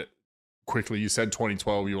rewind it quickly. You said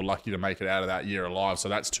 2012. You were lucky to make it out of that year alive. So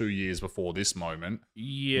that's 2 years before this moment.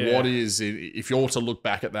 Yeah. What is it? If you're to look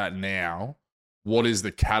back at that now, what is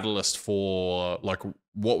the catalyst for, like,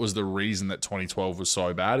 what was the reason that 2012 was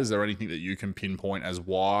so bad? Is there anything that you can pinpoint as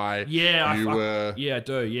why you were... Yeah, I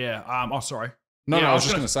do, yeah. Sorry. No, I was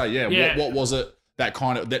just going to say, what was it that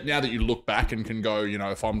kind of... that now that you look back and can go, you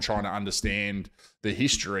know, if I'm trying to understand the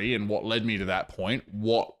history and what led me to that point,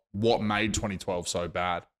 what made 2012 so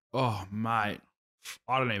bad? Oh, mate.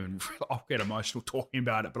 I'll get emotional talking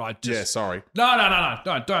about it, but I just... Yeah, sorry. No,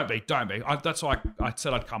 don't be. That's why I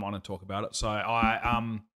said I'd come on and talk about it. So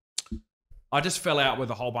I just fell out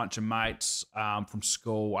with a whole bunch of mates from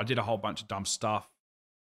school. I did a whole bunch of dumb stuff.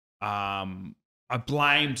 I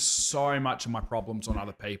blamed so much of my problems on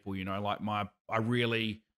other people, you know, like I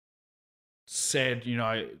really said, you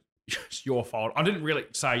know, it's your fault. I didn't really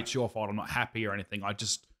say it's your fault. I'm not happy or anything. I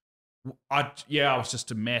was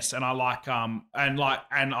just a mess, and I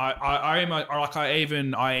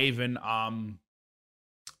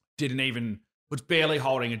was barely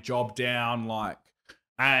holding a job down, like,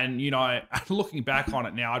 and you know, looking back on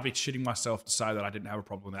it now, I'd be shitting myself to say that I didn't have a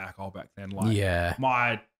problem with alcohol back then. Like,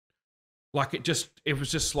 it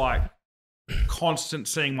was just like constant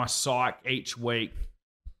seeing my psych each week.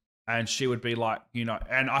 And she would be like, you know,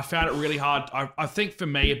 and I found it really hard. I think for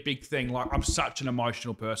me, a big thing, like I'm such an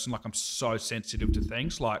emotional person, like I'm so sensitive to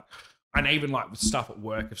things, like, and even like with stuff at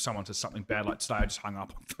work, if someone says something bad, like today I just hung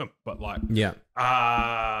up on them, but like,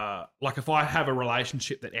 like if I have a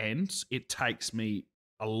relationship that ends, it takes me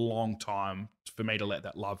a long time for me to let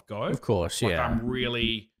that love go. Of course, like, I'm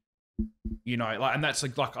really, you know, like, and that's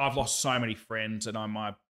like I've lost so many friends, and I'm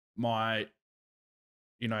my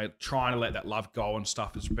you know, trying to let that love go and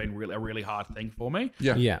stuff has been a really hard thing for me.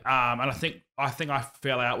 Yeah. And I think I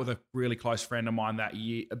fell out with a really close friend of mine that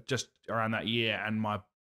year, just around that year, and my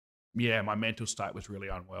mental state was really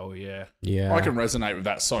unwell. Yeah. I can resonate with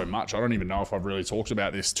that so much. I don't even know if I've really talked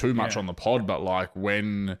about this too much on the pod, but like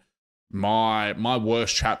when my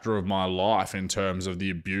worst chapter of my life in terms of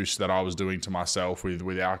the abuse that I was doing to myself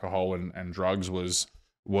with alcohol and drugs was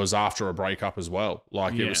after a breakup as well.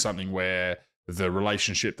 Like it was something where the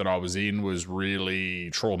relationship that I was in was really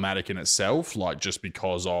traumatic in itself, like just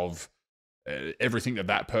because of everything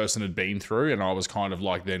that person had been through. And I was kind of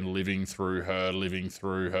like then living through her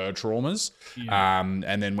traumas.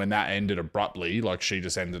 And then when that ended abruptly, like she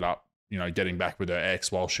just ended up, you know, getting back with her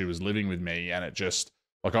ex while she was living with me. And it just,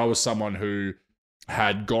 like, I was someone who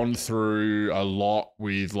had gone through a lot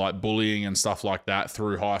with like bullying and stuff like that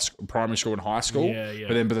through primary school and high school.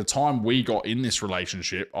 But then by the time we got in this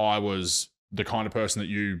relationship, I was the kind of person that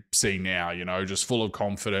you see now, you know, just full of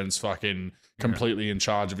confidence, fucking completely in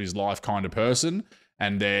charge of his life kind of person.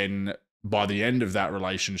 And then by the end of that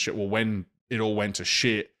relationship, well, when it all went to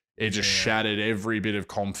shit, it just shattered every bit of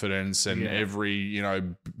confidence and every, you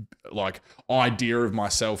know, like idea of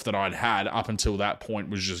myself that I'd had up until that point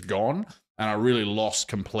was just gone. And I really lost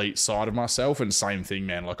complete sight of myself. And same thing,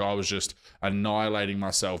 man. Like I was just annihilating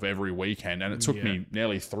myself every weekend. And it took me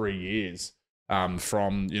nearly 3 years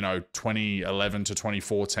from, you know, 2011 to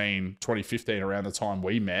 2014, 2015, around the time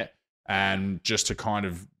we met. And just to kind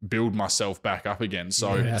of build myself back up again.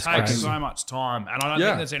 So it takes so much time. And I don't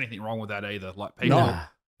think there's anything wrong with that either. Like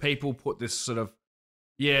people put this sort of,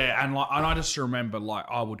 and I just remember like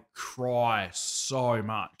I would cry so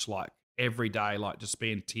much, like every day, like just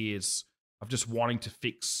be in tears of just wanting to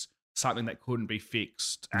fix something that couldn't be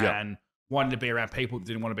fixed and wanting to be around people that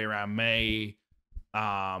didn't want to be around me.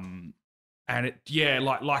 And it,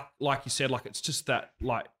 like you said, like it's just that,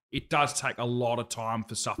 like it does take a lot of time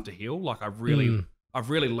for stuff to heal. Like I've really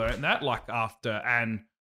learned that, like after, and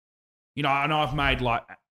you know, I know I've made like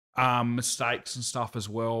mistakes and stuff as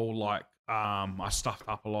well. Like I stuffed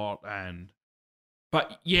up a lot,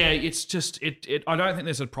 but it's just I don't think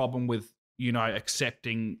there's a problem with, you know,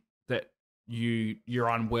 accepting that you're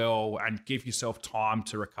unwell and give yourself time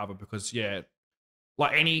to recover, because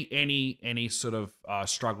like any sort of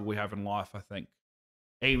struggle we have in life, I think,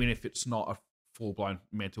 even if it's not a full-blown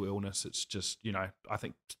mental illness, it's just, you know, I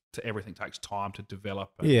think everything takes time to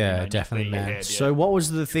develop. And, definitely, man. So what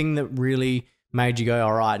was the thing that really made you go,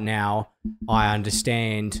 all right, now I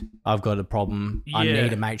understand I've got a problem, I need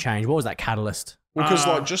to make change? What was that catalyst? Well, because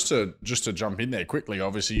like just to jump in there quickly,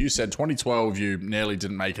 obviously you said 2012 you nearly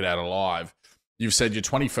didn't make it out alive. You've said your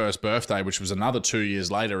 21st birthday, which was another 2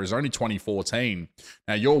 years later, is only 2014.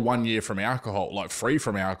 Now you're 1 year from alcohol, like free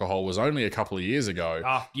from alcohol, was only a couple of years ago.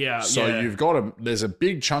 So you've got there's a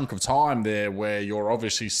big chunk of time there where you're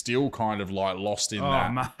obviously still kind of like lost in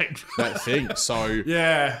that thing. So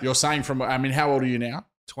you're saying how old are you now?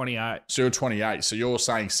 28. So you're 28. So you're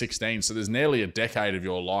saying 16. So there's nearly a decade of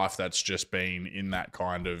your life that's just been in that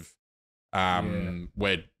kind of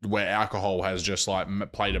where alcohol has just like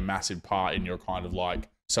played a massive part in your kind of like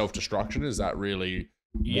self-destruction. Is that really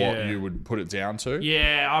what you would put it down to?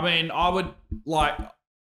 Yeah, I mean, I would like,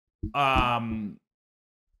 I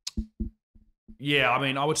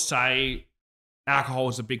would say alcohol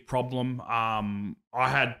is a big problem. I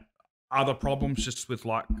had other problems just with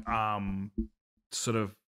like, sort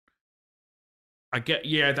of, I get,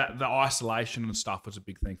 that the isolation and stuff was a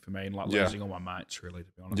big thing for me, and like losing all my mates, really,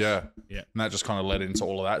 to be honest. Yeah. And that just kind of led into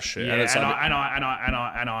all of that shit. Yeah,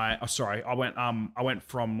 I went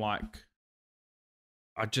from like,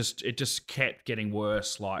 it just kept getting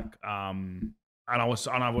worse. Like, and I was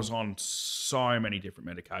on so many different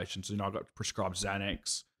medications. You know, I got prescribed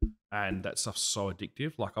Xanax, and that stuff's so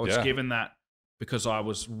addictive. Like, I was given that because I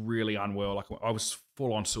was really unwell. Like, I was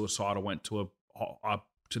full on suicide. I went to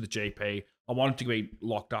to the GP. I wanted to be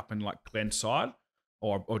locked up in like Glenside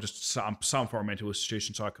or just some form of mental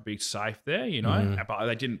institution so I could be safe there, you know. But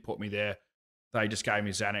they didn't put me there. They just gave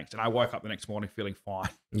me Xanax, and I woke up the next morning feeling fine.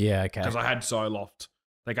 Yeah, okay. Because I had Zoloft.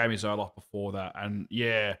 They gave me Zoloft before that, and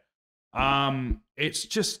it's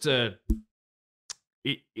just and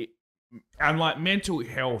like mental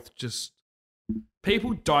health. Just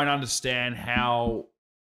people don't understand how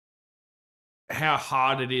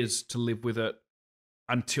hard it is to live with it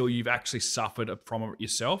until you've actually suffered from it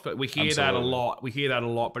yourself. We hear that a lot.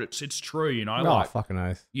 But it's true, you know. No, fucking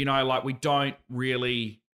oath. You know, like we don't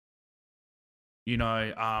really, you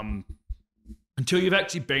know, until you've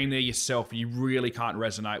actually been there yourself, you really can't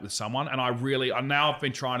resonate with someone. And now I've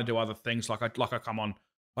been trying to do other things, like I come on,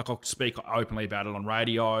 like I'll speak openly about it on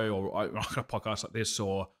radio or on a podcast like this,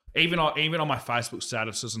 or even on my Facebook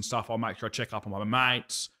statuses and stuff. I'll make sure I check up on my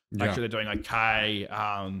mates, make sure they're doing okay.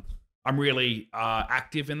 I'm really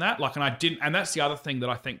active in that. Like, and that's the other thing that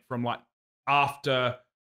I think from like after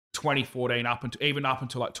 2014 up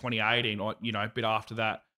until like 2018, or, you know, a bit after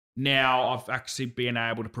that, now I've actually been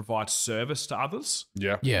able to provide service to others.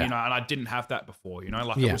 Yeah. You know, and I didn't have that before, you know,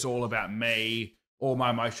 like it was all about me, all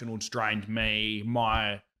my emotionals drained me,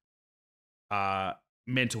 my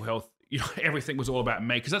mental health, you know, everything was all about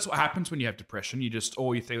me, because that's what happens when you have depression. You just,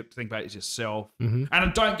 all you think about is yourself.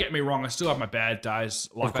 And don't get me wrong, I still have my bad days.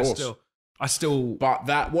 Like, I still. But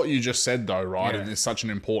that, what you just said though, right, is such an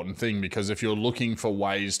important thing, because if you're looking for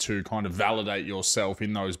ways to kind of validate yourself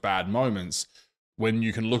in those bad moments, when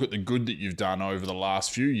you can look at the good that you've done over the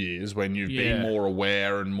last few years, when you've been more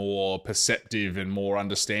aware and more perceptive and more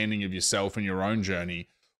understanding of yourself and your own journey,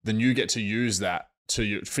 then you get to use that for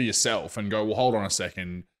yourself and go, well, hold on a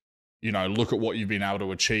second. You know, look at what you've been able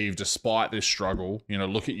to achieve despite this struggle. You know,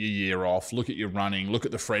 look at your year off, look at your running, look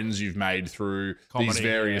at the friends you've made through these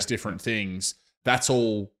various different things. That's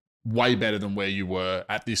all way better than where you were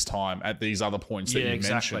at this time, at these other points that you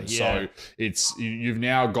mentioned. So you've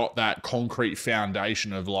now got that concrete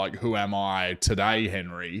foundation of like, who am I today,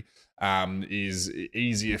 Henry? Is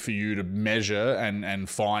easier for you to measure and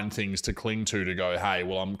find things to cling to go, hey,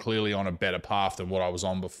 well, I'm clearly on a better path than what I was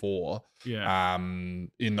on before. Yeah.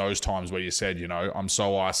 In those times where you said, you know, I'm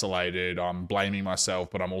so isolated, I'm blaming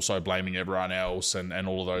myself, but I'm also blaming everyone else and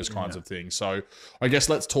all of those kinds of things. So I guess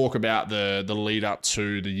let's talk about the lead up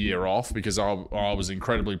to the year off, because I was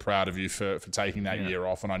incredibly proud of you for taking that year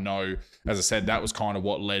off. And I know, as I said, that was kind of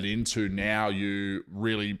what led into now you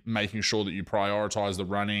really making sure that you prioritize the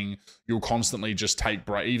running. You'll constantly just take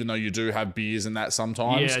break, even though you do have beers and that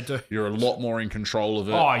sometimes. You're a lot more in control of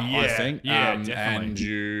it, I think. Definitely. And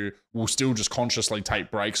you will still just consciously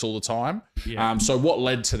take breaks all the time. So what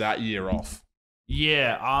led to that year off?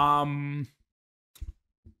 I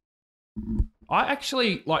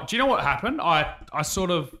actually, like, do you know what happened? I sort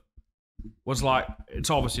of was like, it's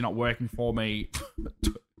obviously not working for me.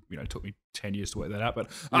 You know, it took me 10 years to work that out,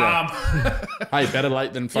 but hey, better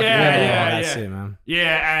late than fucking never. never. That's it, man.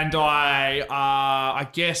 Yeah, and I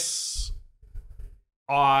guess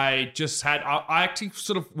I just had I actually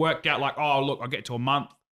sort of worked out like, oh look, I get to a month.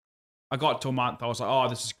 I got to a month. I was like,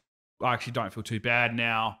 oh, I actually don't feel too bad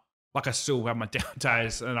now. Like, I still have my down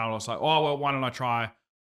days, and I was like, oh well, why don't I try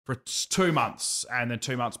for 2 months? And then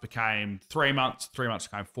 2 months became 3 months. 3 months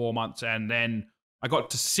became 4 months, and then I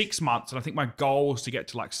got to 6 months, and I think my goal was to get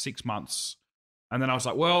to like 6 months. And then I was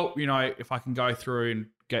like, well, you know, if I can go through and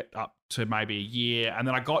get up to maybe a year. And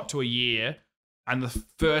then I got to a year, and the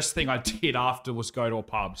first thing I did after was go to a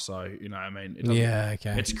pub. So, you know, I mean,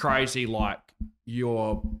 it's crazy. Like,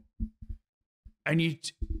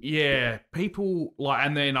 people like,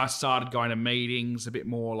 and then I started going to meetings a bit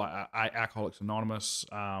more, like Alcoholics Anonymous.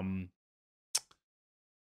 So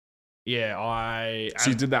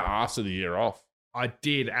you did that after the year off? I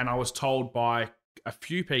did, and I was told by a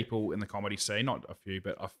few people in the comedy scene, not a few,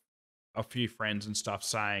 but a few friends and stuff,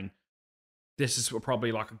 saying this is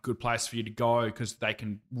probably like a good place for you to go because they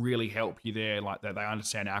can really help you there. Like, that they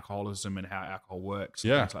understand alcoholism and how alcohol works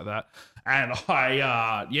and things like that. And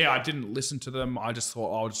I didn't listen to them. I just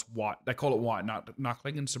thought, they call it white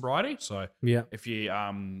knuckling in sobriety. So if you,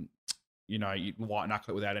 you white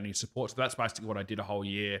knuckle it without any support. So that's basically what I did a whole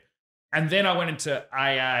year. And then I went into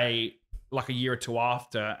AA like a year or two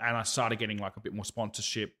after, and I started getting like a bit more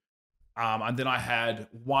sponsorship. And then I had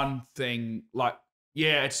one thing, like,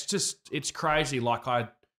 it's crazy. Like, I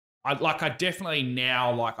definitely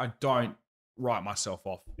now, like, I don't write myself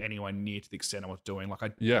off anywhere near to the extent I was doing. Like, I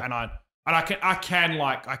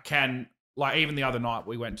can, even the other night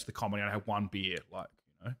we went to the comedy and I had one beer, like,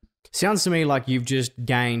 you know. Sounds to me like you've just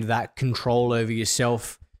gained that control over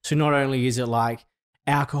yourself. So not only is it like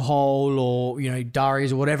alcohol or, you know,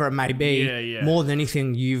 diaries or whatever it may be, more than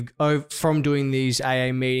anything, from doing these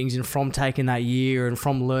AA meetings and from taking that year and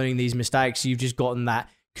from learning these mistakes, you've just gotten that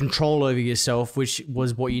control over yourself, which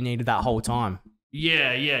was what you needed that whole time.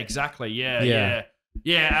 Exactly. Yeah.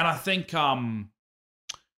 And I think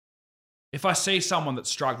if I see someone that's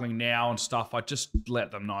struggling now and stuff, I just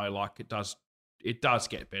let them know, like, it does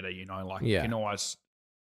get better, you know, like, you can always,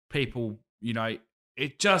 people, you know,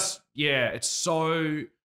 it just, it's so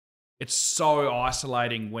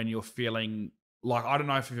isolating when you're feeling like, I don't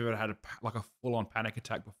know if you've ever had a full-on panic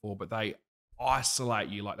attack before, but they isolate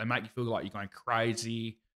you. Like, they make you feel like you're going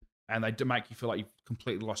crazy, and they do make you feel like you've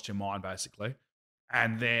completely lost your mind, basically.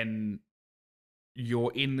 And then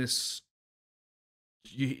you're in this,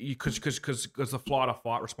 because the flight or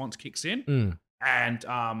fight response kicks in,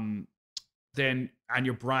 and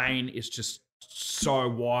your brain is just so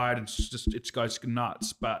wide, and it goes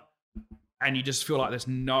nuts, and you just feel like there's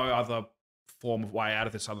no other form of way out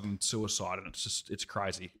of this other than suicide, and it's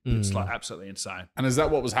crazy. It's like absolutely insane. And is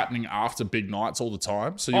that what was happening after big nights all the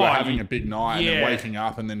time? So you were having a big night and then waking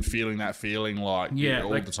up and then feeling that feeling like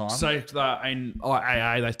all the time? So in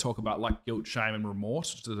AA, they talk about like guilt, shame, and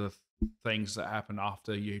remorse, which are the things that happen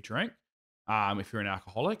after you drink, if you're an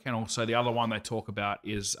alcoholic. And also the other one they talk about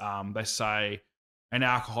is they say an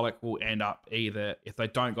alcoholic will end up either, if they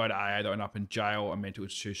don't go to AA, they'll end up in jail, a mental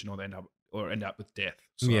institution, or they end up with death.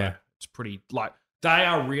 So it's pretty, like, they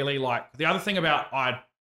are really, like, the other thing about I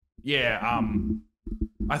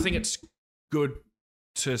think it's good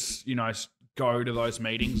to, you know, go to those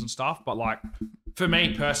meetings and stuff, but like, for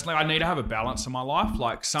me personally, I need to have a balance in my life.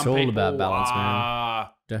 Like, some people, it's all about balance, man.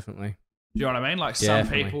 Definitely. Do you know what I mean? Like, some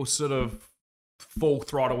people sort of full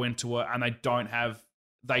throttle into it, and they don't have,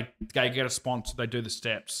 they get a sponsor, they do the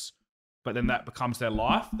steps, but then that becomes their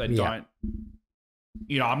life. They don't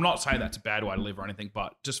I'm not saying that's a bad way to live or anything,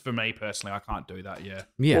 but just for me personally, I can't do that. Yeah.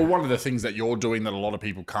 Yeah. Well, one of the things that you're doing that a lot of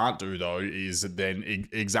people can't do, though, is then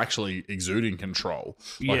actually exuding control.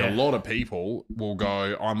 Like a lot of people will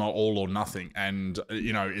go, I'm a all or nothing. And,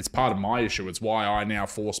 it's part of my issue. It's why I now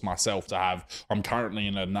force myself to I'm currently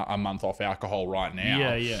in a month off alcohol right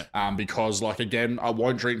now. Yeah. Because, again, I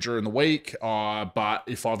won't drink during the week. But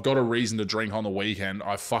if I've got a reason to drink on the weekend,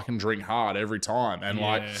 I fucking drink hard every time. And,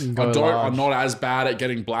 I'm not as bad at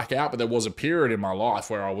getting blackout, but there was a period in my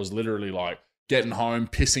life where I was literally getting home,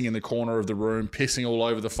 pissing in the corner of the room, pissing all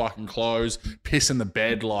over the fucking clothes, piss in the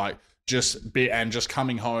bed, just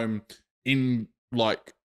coming home in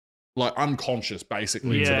unconscious,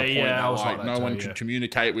 basically, to the point that no one could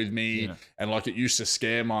communicate with me, and it used to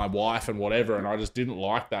scare my wife and whatever, and I just didn't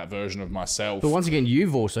like that version of myself. But once again,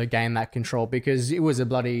 you've also gained that control because it was a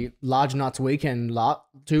bloody large nuts weekend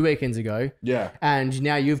 2 weekends ago. Yeah. And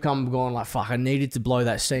now you've gone fuck, I needed to blow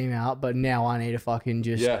that steam out, but now I need to fucking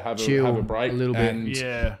just chill have a break a little bit. And,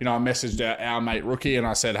 I messaged our mate Rookie and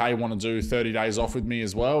I said, hey, want to do 30 days off with me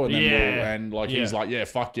as well? And then he's like, yeah,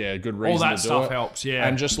 fuck yeah, good reason to do it. All that stuff helps, yeah.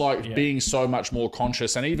 And just being so much more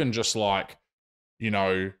conscious, and even just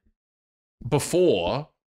before,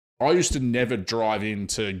 I used to never drive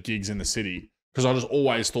into gigs in the city because I just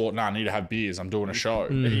always thought, I need to have beers, I'm doing a show.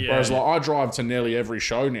 Whereas I drive to nearly every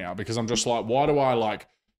show now because I'm just why do I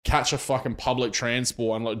catch a fucking public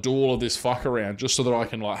transport and do all of this fuck around just so that I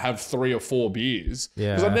can have 3 or 4 beers?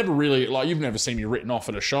 Because I never really you've never seen me written off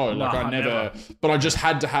at a show. I never. But I just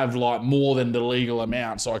had to have more than the legal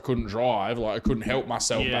amount, so I couldn't drive. I couldn't help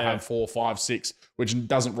myself to have 4, 5, 6, which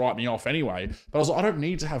doesn't write me off anyway. But I was I don't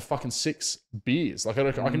need to have fucking 6 beers. I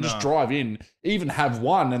can just drive in, even have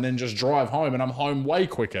 1, and then just drive home, and I'm home way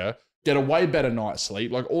quicker, get a way better night's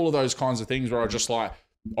sleep. All of those kinds of things where I just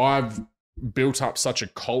I've built up such a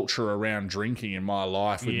culture around drinking in my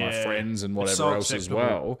life with my friends and whatever else as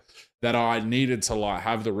well, that I needed to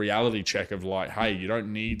have the reality check of hey, you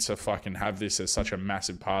don't need to fucking have this as such a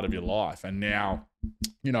massive part of your life. And now,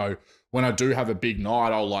 when I do have a big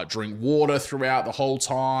night, I'll drink water throughout the whole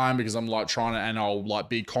time because I'm trying to, and I'll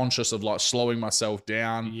be conscious of slowing myself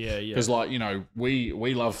down. Because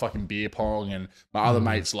we love fucking beer pong, and my other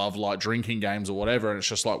mates love drinking games or whatever. And it's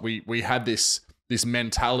just we had this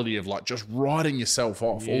mentality of just writing yourself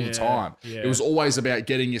off all the time. It was always about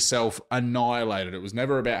getting yourself annihilated. It was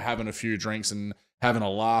never about having a few drinks and having a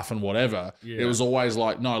laugh and whatever. It was always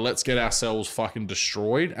no, let's get ourselves fucking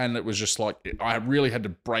destroyed. And it was just I really had to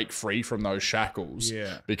break free from those shackles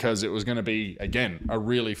because it was going to be, again, a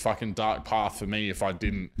really fucking dark path for me if I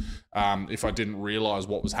didn't realize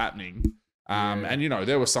what was happening. And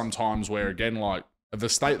there were some times where, again, the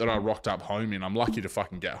state that I rocked up home in, I'm lucky to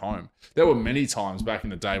fucking get home. There were many times back in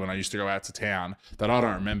the day when I used to go out to town that I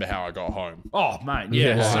don't remember how I got home. Oh, mate,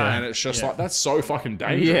 yeah. And it's just that's so fucking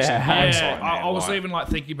dangerous. I was even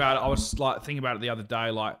thinking about it. I was thinking about it the other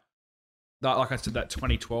day, like I said, that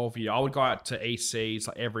 2012 year. I would go out to ECs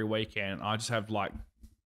every weekend. I just have that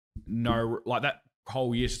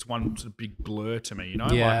whole year's just one sort of big blur to me,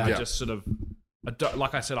 I just sort of,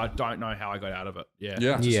 like I said, I don't know how I got out of it.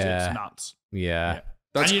 It's nuts. Yeah.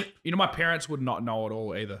 And my parents would not know at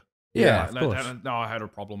all either. Yeah, they don't know I had a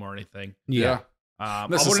problem or anything. Yeah. I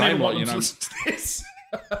wouldn't even want them to listen to this.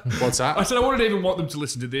 What's that? I said I wouldn't even want them to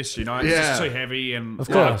listen to this, It's just too heavy and... Of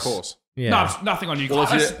course. Yeah. No, nothing on you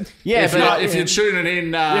guys. If you're tuning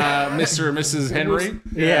in, Mr. and Mrs. Henry,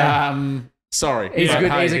 sorry. He's a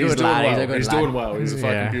good lad. He's doing well. He's a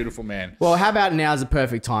fucking beautiful man. Well, how about now's the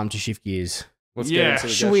perfect time to shift gears? Let's get into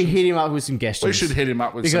the Should we hit him up with some questions? We should hit him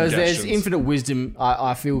up with some questions. Because there's infinite wisdom,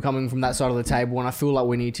 I feel, coming from that side of the table, and I feel like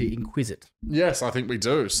we need to inquisit. Yes, I think we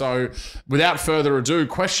do. So, without further ado,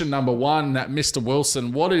 question number 1, Mr.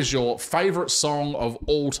 Wilson, what is your favourite song of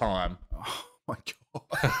all time? Oh, my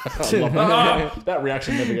God. That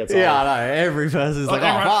reaction never gets old. Yeah, I know. Every person's fuck.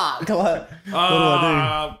 What do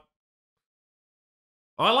I do?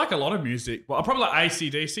 I like a lot of music. Well, I probably like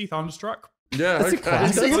AC/DC, Thunderstruck. Yeah, that's a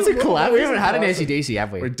classic. That's a collab. We haven't had an AC/DC,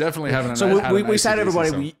 have we? We definitely haven't. So we say to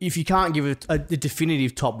everybody, if you can't give a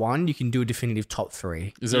definitive top 1, you can do a definitive top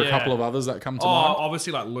 3. Is there a couple of others that come to mind?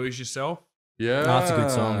 Obviously, Lose Yourself. Yeah, that's a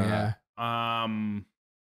good song. Yeah.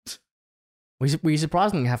 We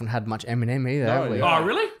surprisingly haven't had much Eminem either, have we? Oh,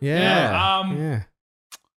 really? Yeah. Yeah.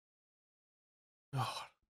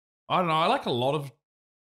 I don't know. I like a lot of.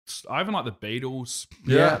 I even like the Beatles.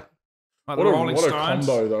 Yeah. Like what the Rolling a Stones.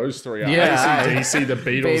 combo those three are. Yeah. AC/DC, the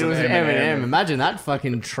Beatles and Eminem. Imagine that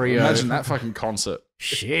fucking trio. Imagine that fucking concert.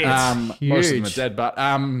 Shit. Most of them are dead, but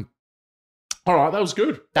all right, that was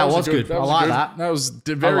good. That was good. I like that. That was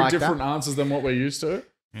very different answers than what we're used to.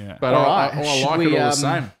 Yeah. But All I right. like Should it we, all the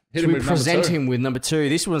same. Hit Should him we with present number 2. him with number 2?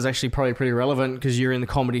 This one's actually probably pretty relevant because you're in the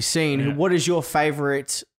comedy scene. Yeah. What is your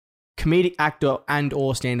favorite comedic actor and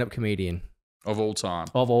or stand-up comedian of all time.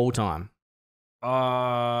 of all time?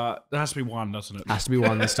 There has to be one, doesn't it? Has to be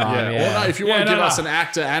one this time. Yeah. Yeah. Or no, if you Yeah, want to no, give no. us an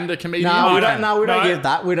actor and a comedian, No, we you don't. can. No, we don't No. give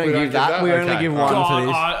that. We don't give that. We only Okay. give one God, for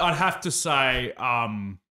this. I'd have to say,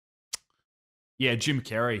 Jim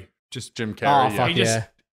Carrey. Just Jim Carrey. Oh, yeah. fuck he just yeah.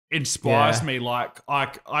 inspires me. Like I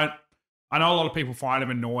know a lot of people find him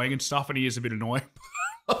annoying and stuff, and he is a bit annoying.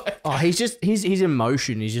 Oh, he's just his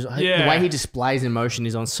emotion. He's just the Yeah. way he displays emotion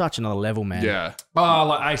is on such another level, man. Yeah.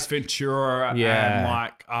 Like Ace Ventura, Yeah. and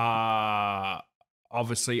like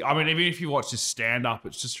obviously, I mean, even if you watch his stand up,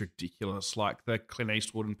 it's just ridiculous. Like the Clint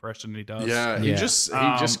Eastwood impression he does. Yeah. He Yeah.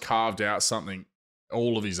 just carved out something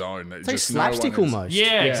all of his own. That It's like just no one slapstick is- almost.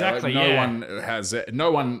 Yeah, like, exactly. no yeah. one has it. No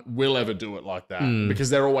one will ever do it like that Mm. because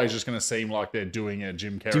they're always just going to seem like they're doing a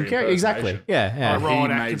Jim Carrey. Jim Carrey, exactly. impersonation. Yeah, yeah, Like He Rowan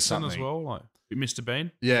made Atkinson as something. well, like Mr.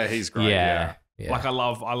 Bean. Yeah, he's great. yeah, Yeah. yeah. Like I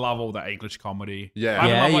love all that English comedy. Yeah. I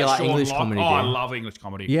Yeah, love, you like Sean English Locke. comedy, Oh, I do you? love English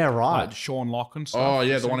comedy. Yeah, right. Like Sean Locke and stuff. Oh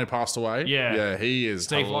yeah, the one who passed away. Yeah. Yeah, he is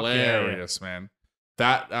Steve Locke, yeah, yeah. hilarious, man.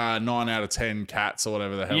 That 9 out of 10 Cats or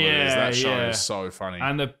whatever the hell it is. Yeah, That show yeah. is so funny.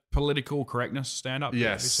 And the political correctness stand up.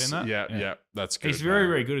 yes. Have you seen that? Yeah, that's good. He's very, man.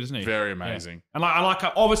 very good, isn't he? Very amazing. And like, I like,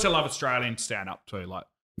 obviously, I love Australian stand up too. Like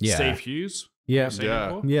Yeah. Steve Hughes. Yeah, Seen Yeah.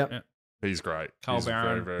 him before? yeah, He's great. Carl He's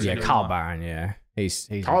Barron. Very, yeah. very good. Carl Barron. Yeah, he's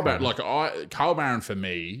Carl Barron, incredible. Carl Barron for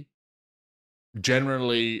me,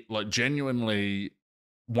 genuinely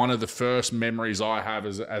one of the first memories I have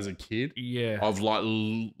as a kid Yeah. of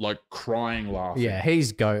like crying laughing. Yeah,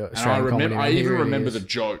 he's go. And I Australian comedy, remember, man. I He even really remember is. the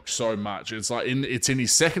joke so much. It's like it's in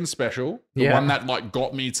his second special, the Yeah. one that like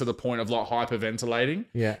got me to the point of like hyperventilating.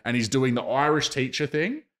 Yeah, And he's doing the Irish teacher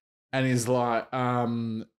thing, and he's like,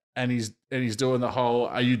 and he's doing the whole,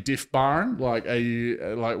 are you deaf, Barn? Like, are you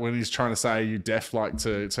like when he's trying to say, are you deaf, like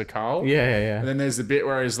to Carl? yeah. And then there's the bit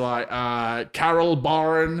where he's like, Carol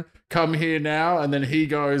Barron, come here now. And then he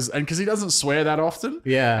goes, and because he doesn't swear that often.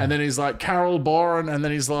 Yeah. And then he's like, Carol Barron. And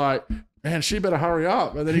then he's like, man, she better hurry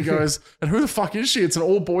up. And then he goes, and who the fuck is she? It's an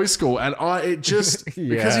all boys school. And because he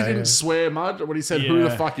didn't swear much when he said, who the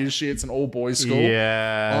Yeah. fuck is she? It's an all boys school.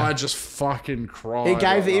 Yeah. I just fucking cried. It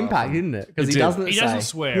gave the like impact, laughing. didn't it? Because It he did. doesn't. He say. doesn't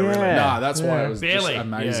swear, Yeah. really. Nah, that's why Yeah. it was Barely. just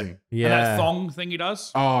amazing. Yeah. And that thong thing he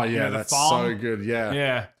does. Oh, You yeah, know, the that's thong? so good. Yeah.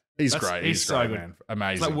 Yeah. He's That's- great. he's He's so great, good. man. It's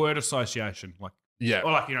Amazing. like word association. Like, Yeah.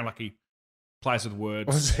 or like, like he plays with words.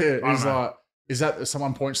 What's it? I He's don't know. like, is that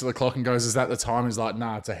someone points to the clock and goes, is that the time? He's like,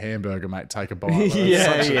 nah, it's a hamburger, mate. Take a bite. Like, it's Yeah,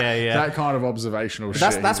 such a- yeah. That kind of observational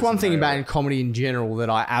That's shit. that's he one was thing about in nailed. comedy in general that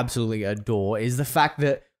I absolutely adore is the fact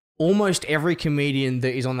that almost every comedian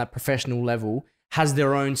that is on that professional level has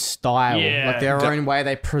their own style, Yeah. like their Yep. own way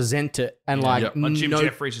they present it, and like Yep. Like Jim no-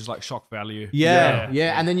 Jeffries is like shock value. yeah,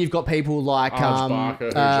 and then you've got people like Arj Barker,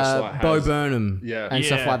 who just, like, Bo has- Burnham, Yeah. and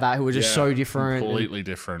stuff Yeah. like that, who are just Yeah. so different. and- Completely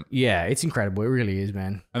different. yeah, it's incredible. It really is,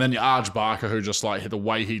 man. And then your Arj Barker, who just like the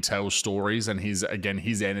way he tells stories and his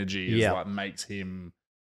energy is Yeah. like makes him.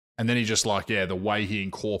 And then he just like, the way he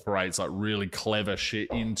incorporates like really clever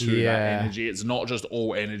shit into that Yeah. energy. It's not just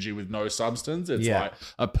all energy with no substance. It's Yeah. like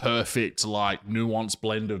a perfect, like nuanced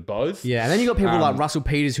blend of both. Yeah, and then you got people like Um, Russell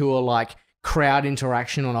Peters who are like crowd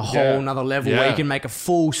interaction on a whole nother level where Yeah. you can make a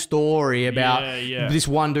full story about Yeah. this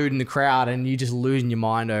one dude in the crowd and you just losing your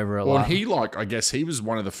mind over it. Well, like, and he I guess he was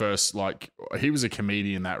one of the first, he was a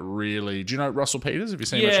comedian that really, do you know Russell Peters? Have you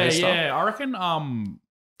seen much of Yeah, his stuff? yeah. I reckon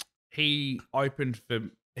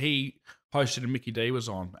he hosted and Mickey D was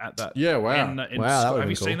on at that. Yeah, wow. In Wow, that Scott. would've Have been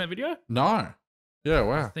you cool. seen that video? No. Yeah, I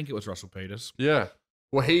wow. think it was Russell Peters. Yeah.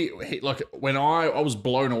 Well, he like when I was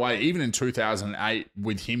blown away, even in 2008,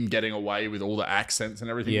 with him getting away with all the accents and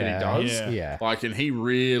everything that he does. Yeah. yeah. Like, and he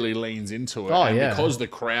really leans into it. Oh, and yeah. because the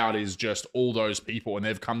crowd is just all those people and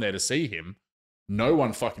they've come there to see him, no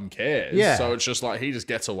one fucking cares. Yeah. So it's just like he just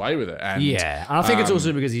gets away with it. And Yeah, and I think it's um,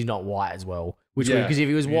 also because he's not white as well. Which Yeah. because if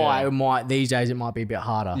he was Yeah. white, it might these days it might be a bit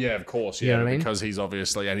harder. Yeah, of course. You Yeah, know what I mean? because he's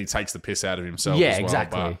obviously, and he takes the piss out of himself. Yeah, as well,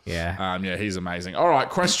 exactly. but, Yeah. yeah, he's amazing. All right,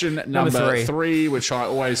 question number three, which I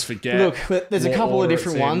always forget. Look, but there's a what couple of order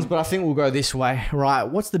different it's in. ones, but I think we'll go this way. Right,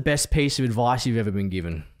 what's the best piece of advice you've ever been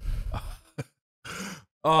given?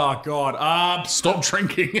 Oh God. Stop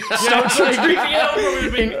drinking. Stop drinking. Yeah,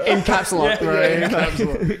 Encapsulate, Yeah, bro.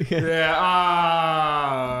 encapsulate. Yeah.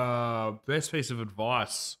 Best piece of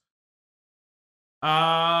advice.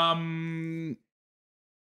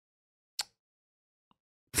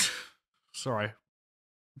 Sorry.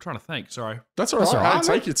 I'm trying to think. Sorry. That's all That's right. all right,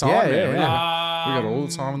 Hey, take mate. your time, Yeah, man. yeah, We got all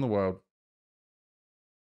the time in the world.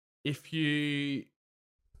 If you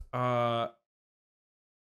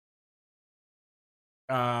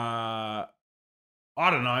I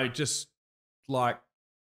don't know, just like,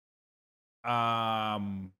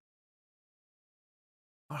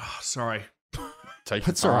 sorry. Take your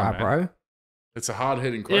That's all time, right, man. bro. It's a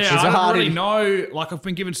hard-hitting question. Yeah, It's a I don't hard really in- know. Like, I've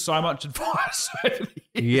been given so much advice over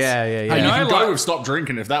the years. Yeah, yeah, yeah. Hey, you know, can like- go with stop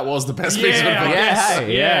drinking if that was the best Yeah, piece of I advice. guess.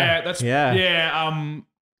 hey, Yeah, that's yeah. yeah.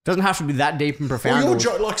 Doesn't have to be that deep and profound.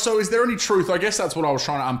 Well, so is there any truth? I guess that's what I was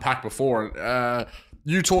trying to unpack before.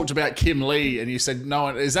 You talked about Kim Lee, and you said, "No,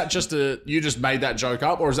 is that just you just made that joke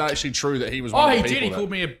up, or is that actually true that he was?" Oh, One he of the did. He people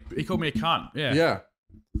called me a cunt. Yeah. Yeah,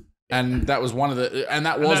 and that was one of the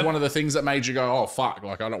one of the things that made you go, "Oh fuck!"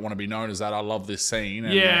 Like I don't want to be known as that. I love this scene.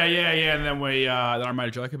 And, Yeah. And then then I made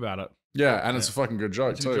a joke about it. yeah, and it's a fucking good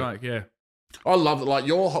joke It's too. a joke. Yeah. I love it. Like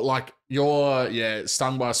you're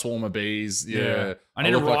stung by a swarm of bees. Yeah, I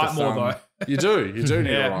need to look like a write more thumb. though. You do need to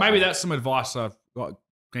Yeah. write Maybe more. that's some advice I've got.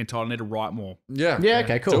 Getting told I need to write more. Yeah, Yeah,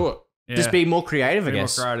 okay, cool. do it. Yeah. Just be more creative, I Be more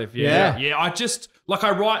guess. creative. Yeah. Yeah. I just like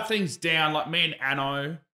I write things down. Like me and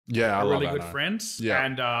Anno Yeah, I are love really that. good friends. Yeah.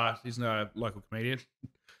 And he's a local comedian.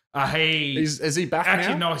 Is he back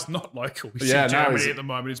Actually, now? no, he's not local. He's Yeah, in no, Germany he's- at the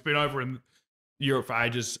moment. He's been over in Europe for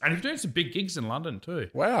ages, and he's doing some big gigs in London too.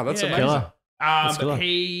 Wow, that's Yeah. amazing. Killer. That's But killer.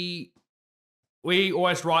 we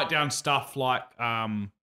always write down stuff like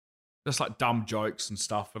just like dumb jokes and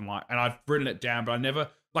stuff, and I've written it down, but I never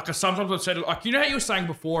sometimes I've said like you know how you were saying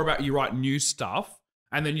before about you write new stuff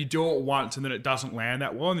and then you do it once and then it doesn't land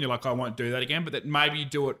that well, and you're like I won't do that again, but that maybe you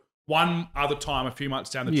do it one other time a few months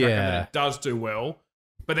down the track and then Yeah. it does do well,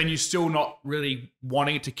 but then you're still not really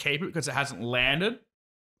wanting it to keep it because it hasn't landed.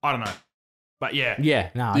 I don't know, but yeah. Yeah,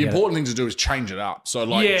 no, I The get it. important thing to do is change it up. So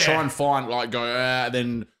like Yeah. try and find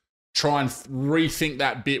then try and rethink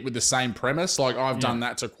that bit with the same premise. Like I've done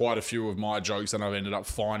that to quite a few of my jokes, and I've ended up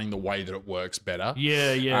finding the way that it works better.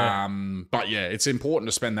 Yeah. But yeah, it's important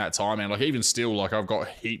to spend that time. And like even still, like I've got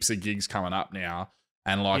heaps of gigs coming up now,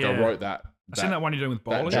 and like I Yeah. wrote that. I've seen that one you're doing with That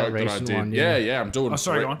bowling. joke that I recent did. one, yeah. yeah. I'm doing Oh,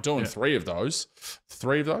 sorry, go on. doing Yeah. 3 of those.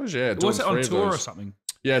 3 of those, yeah. Doing Was it on 3 of tour or those. something?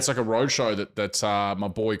 Yeah, it's like a road show that my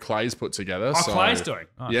boy Clay's put together. Oh, so, Clay's doing.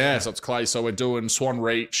 Nice. Yeah, so it's Clay. So we're doing Swan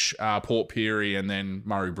Reach, Port Pirie, and then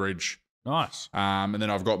Murray Bridge. Nice. And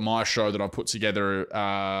then I've got my show that I put together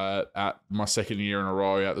at my second year in a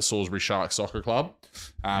row at the Salisbury Sharks Soccer Club,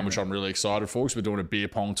 which I'm really excited for because we're doing a beer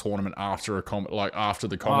pong tournament after after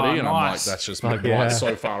the comedy, and I'm like, nice. that's just Fuck like yeah.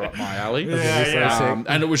 so far up my alley. Yeah.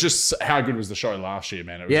 And it was just how good was the show last year,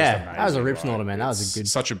 man? It was Yeah, just amazing, that was a rip right? snorter, man. That was a It's good-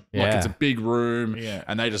 such a Yeah. it's a big room, Yeah.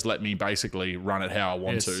 and they just let me basically run it how I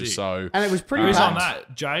want Yeah, to. sick. So And it was pretty Who's on packed.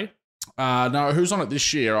 that? Jay? no, who's on it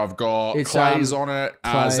this year? I've got It's, Clay's on it.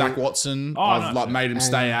 Clay- Zach Watson. Oh, I've nice. made him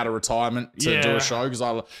stay And- out of retirement to do Yeah. a show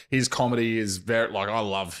because his comedy is very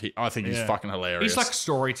I think he's Yeah. fucking hilarious. He's like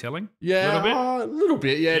storytelling. yeah, little bit? a little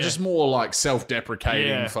bit. Yeah, Yeah. just more like self-deprecating,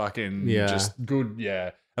 Yeah. fucking Yeah. just good.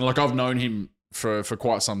 Yeah, and like I've known him for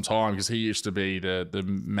quite some time because he used to be the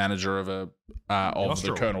manager of of the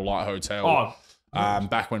Nostril. Colonel Light Hotel. Oh,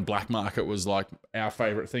 Back when Black Market was like our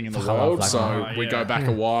favorite thing in the Fuck, I love world. Black So Market. we Yeah. go back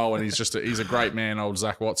a while, and he's a great man, old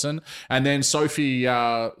Zach Watson. And then Sophie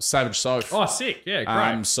Savage Soph. oh, sick. Yeah,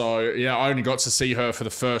 great. So yeah, I only got to see her for the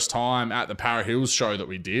first time at the Para Hills show that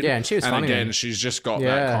we did. Yeah, and she was funny, again, man. she's just got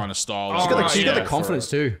Yeah. that kind of style. She's She's got, Right, she's got yeah. the confidence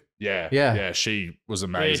too. Yeah, Yeah. yeah, she was yeah,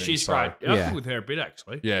 amazing. she's So, great. I yeah. think with her a bit,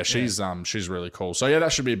 actually. yeah, she's really cool. So yeah,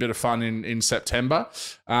 that should be a bit of fun in September.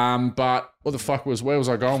 But where was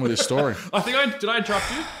I going with this story? Did I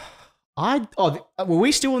interrupt you? Were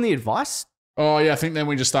we still on the advice? Oh yeah, I think then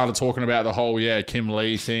we just started talking about the whole Kim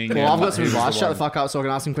Lee thing. Well, and I've got some who's advice. Shut the one. fuck up so I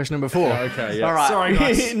can ask him question number 4. Yeah, okay, yeah. All right. Sorry,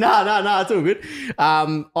 guys. no, it's all good.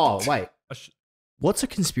 Wait. I sh- What's a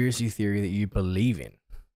conspiracy theory that you believe in?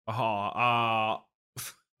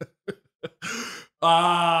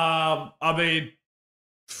 I mean,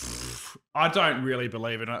 I don't really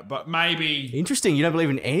believe in it, but maybe Interesting. You don't believe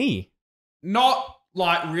in any. not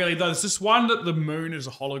like really. There's this one that the moon is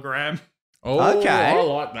a hologram. Oh, Okay. I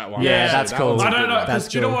like that one. Yeah, that's that cool. one's a I don't good know, one. because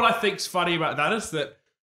That's do you know cool. what I think's funny about that is that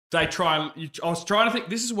they try and. I was trying to think.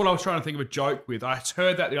 This is what I was trying to think of a joke with. I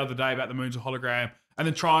heard that the other day about the moon's a hologram, and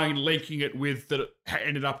then trying linking it with that it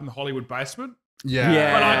ended up in the Hollywood basement. Yeah.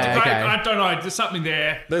 Yeah. But okay. I don't know. There's something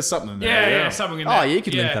there. There's something there. Yeah, something in there. Oh, you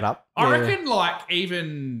could link that up. I Yeah, reckon, like,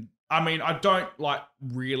 even. I mean, I don't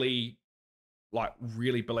really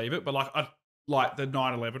believe it, but like the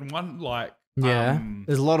 9/11 one, like. Yeah.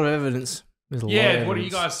 There's a lot of evidence. There's a lot Yeah, of what do you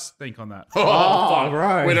evidence. guys think on that? Oh, fuck.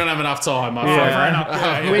 bro. We don't have enough time, my Fair friend.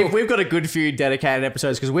 enough. Yeah. We've got a good few dedicated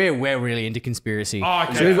episodes because we're really into conspiracy. Oh,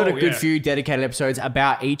 okay, So we've got a cool, good yeah. few dedicated episodes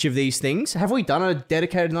about each of these things. Have we done a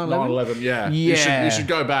dedicated 9/11? 9/11, yeah. Yeah. You should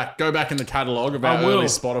go back in the catalogue of our I will. early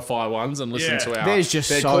Spotify ones and listen Yeah. to our. There's just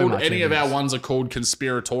they're so called, much Any of our evidence. ones are called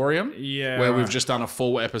Conspiratorium. Yeah, where right. we've just done a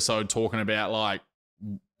full episode talking about like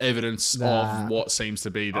evidence Nah. of what seems to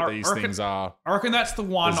be that I these reckon- things are. I reckon that's the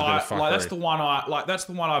one There's a bit of That's fuckery. the one that's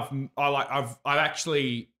the one I've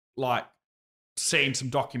actually like seen some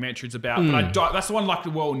documentaries about, but I don't. That's the one like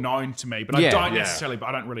well known to me, but Yeah. I don't Yeah. necessarily. But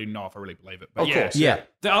I don't really know if I really believe it. But Of yeah. course, Yeah.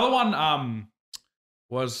 The other one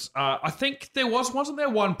was I think wasn't there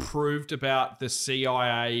one proved about the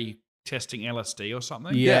CIA testing LSD or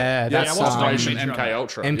something? Yeah, that's what's the Operation documentary on MK that?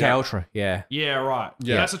 Ultra. MK yeah. Ultra. Yeah. Yeah, right.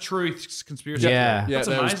 Yeah. That's a true conspiracy. Yeah. Yeah, That's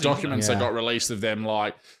there was amazing, isn't it? documents Yeah. that got released of them.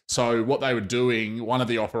 Like, so what they were doing, one of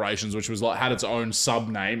the operations, which was like had its own sub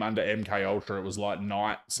name under MK Ultra. It was like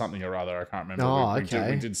Night something or other. I can't remember. Oh, we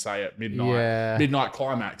okay. did say it midnight. Yeah. Midnight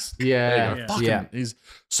Climax. Yeah. There you go. Yeah. Fucking, Yeah.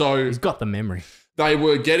 So He's got the memory. they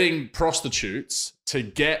were getting prostitutes to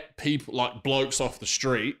get people like blokes off the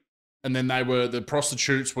street. And then the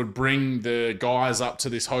prostitutes would bring the guys up to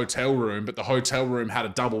this hotel room, but the hotel room had a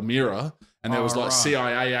double mirror and there was like right.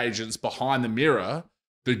 CIA agents behind the mirror.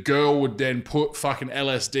 The girl would then put fucking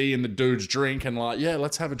LSD in the dude's drink and like, yeah,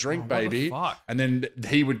 let's have a drink, what the baby. fuck? And then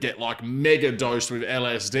he would get like mega dosed with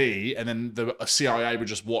LSD and then the CIA would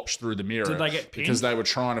just watch through the mirror. Did they get pinned? Because they were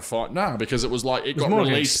trying to fight. No, because it was like, it got more like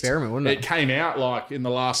an released. experiment, wasn't it? It came out like in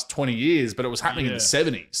the last 20 years, but it was happening in Yeah. the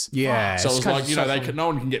 70s. Yeah. So it it's was kind like, of you know, such a- no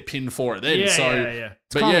one can get pinned for it then. Yeah, so, yeah.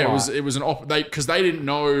 but kinda yeah, like- it was an because they didn't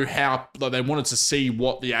know how, like, they wanted to see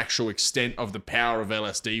what the actual extent of the power of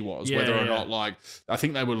LSD was, Yeah, whether or yeah. not, like, I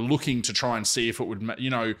think they were looking to try and see if it would, you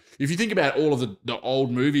know, if you think about all of the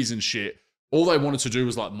old movies and shit, all they wanted to do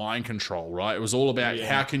was like mind control, right? It was all about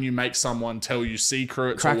how can you make someone tell you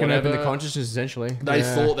secrets or cracking whatever. open the consciousness, essentially. They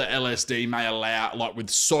Yeah. thought that LSD may allow, like with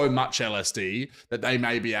so much LSD, that they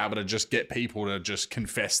may be able to just get people to just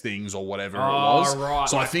confess things or whatever it was. Right.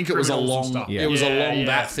 So I Like think it was criminals and along, stuff. it was along Yeah.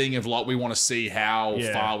 that thing of like we want to see how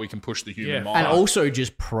Yeah. far we can push the human Yeah. mind. And also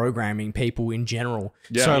just programming people in general.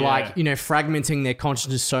 Yeah. So Yeah. like, you know, fragmenting their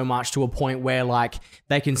consciousness so much to a point where like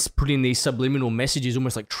they can put in these subliminal messages,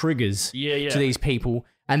 almost like triggers Yeah. to these people.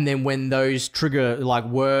 And then when those trigger like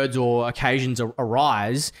words or occasions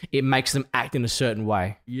arise, it makes them act in a certain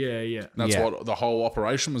way. Yeah. That's Yeah. what the whole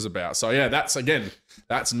operation was about. So yeah, that's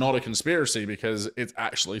not a conspiracy because it's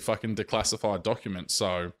actually fucking declassified documents.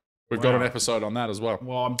 So we've got an episode on that as well.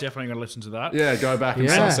 Well, I'm definitely going to listen to that. Yeah, go back and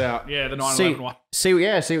Yeah. suss out. Yeah, the See, 9/11 one. see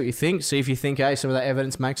what you think. See if you think, hey, some of that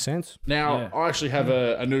evidence makes sense. Now, Yeah. I actually have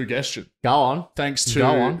a new guest. Go on. Thanks Go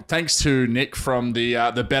on. to Nick from the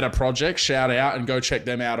Better Project. Shout out and go check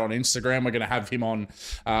them out on Instagram. We're going to have him on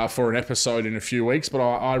for an episode in a few weeks, but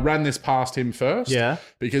I ran this past him first. Yeah.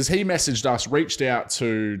 Because he messaged us, reached out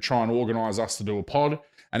to try and organise us to do a pod,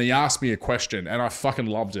 and he asked me a question, and I fucking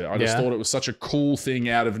loved it. I just Yeah. thought it was such a cool thing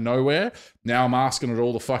out of nowhere. Now I'm asking it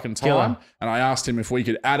all the fucking time, Killer. and I asked him if we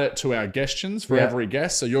could add it to our questions for Yeah. every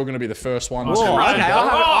guest. So you're going to be the first one. Oh, to okay.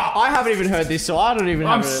 I haven't even heard this, so I don't even.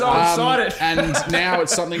 I'm have so it. excited. And now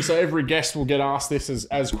it's something, so every guest will get asked this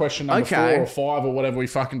as question number Okay. 4 or 5 or whatever we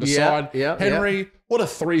fucking decide. yeah, Henry, what are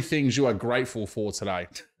 3 things you are grateful for today?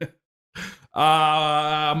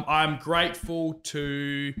 I'm grateful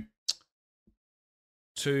to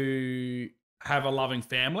have a loving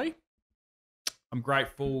family. I'm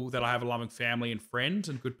grateful that I have a loving family and friends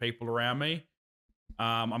and good people around me.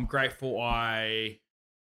 I'm grateful I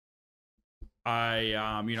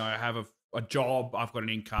have a job, I've got an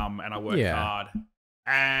income, and I work Yeah. hard.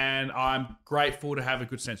 And I'm grateful to have a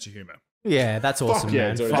good sense of humor. Yeah, that's awesome, Fuck yeah,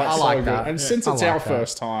 man. dude. I That's like so that. good. And since I it's like our that.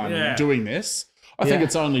 first time Yeah. doing this, I think Yeah.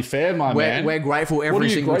 it's only fair, my man. We're grateful What are every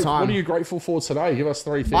you single time. What are you grateful for today? Give us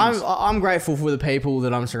 3 things. I'm grateful for the people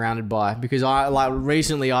that I'm surrounded by because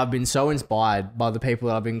recently I've been so inspired by the people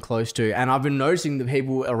that I've been close to, and I've been noticing the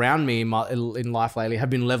people around me in life lately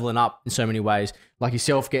have been leveling up in so many ways. Like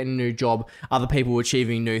yourself getting a new job, other people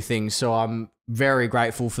achieving new things. So I'm very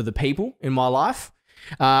grateful for the people in my life.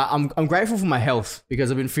 I'm grateful for my health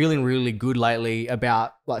because I've been feeling really good lately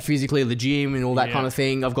about like physically the gym and all that kind of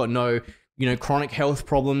thing. I've got no chronic health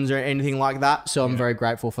problems or anything like that. So I'm very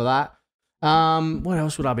grateful for that. What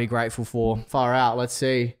else would I be grateful for? Far out. Let's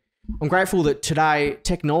see. I'm grateful that today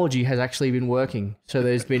technology has actually been working. So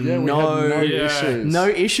there's been we had no issues. no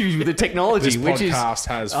issues with the technology, This which is podcast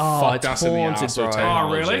has Oh, fucked it's us in the haunted, ass with bro.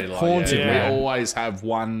 technology. Oh, really? Like, Haunted, yeah, man. We always have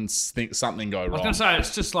something go I was wrong. going to say,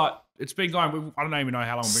 it's just like, it's been going. I don't even know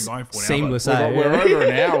how long we've been going for now. Seamless. We're over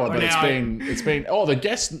an hour, but Now- it's been. Oh, the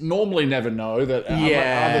guests normally never know that. Other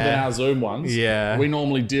than our Zoom ones. Yeah. We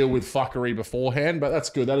normally deal with fuckery beforehand, but that's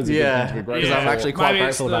good. That is a good thing to be grateful. Because I'm for. actually quite Maybe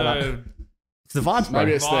it's grateful about that. It's the vibes, bro.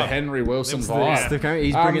 Maybe it's the vibe. Henry Wilson It's the- vibe. yeah.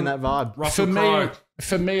 He's bringing that vibe. Russell For Crowe. me,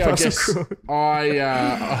 For me, I Russell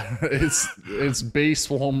guess it's Bee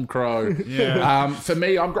Swarm Crow. Yeah. For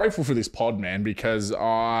me, I'm grateful for this pod, man, because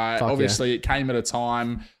obviously it came at a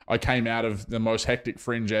time I came out of the most hectic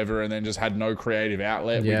fringe ever and then just had no creative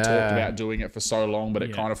outlet. Yeah. We talked about doing it for so long, but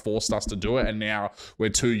it kind of forced us to do it. And now we're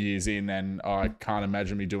 2 years in and I can't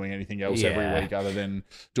imagine me doing anything else every week other than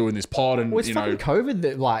doing this pod. And, Well, it's fucking COVID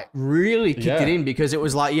that like really kicked it in because it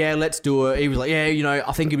was like, yeah, let's do it. He was like, yeah, you know,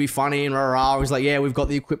 I think it'd be funny and rah. I was like, yeah, we've got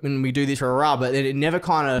the equipment and we do this rah. But then it never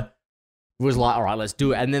kind of was like, all right, let's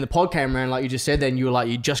do it. And then the pod came around, like you just said, then you were like,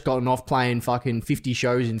 you just gotten off playing fucking 50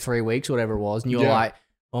 shows in 3 weeks or whatever it was. And you were like,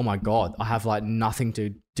 oh my God, I have like nothing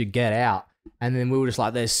to get out. And then we were just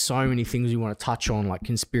like, there's so many things we want to touch on, like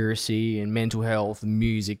conspiracy and mental health and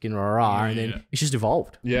music and rah. And then it's just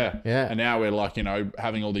evolved. Yeah. Yeah. And now we're like, you know,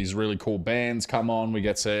 having all these really cool bands come on. We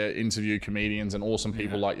get to interview comedians and awesome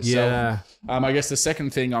people like yourself. Yeah. I guess the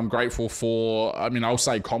second thing I'm grateful for, I mean, I'll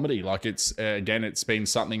say comedy. Like it's, again, it's been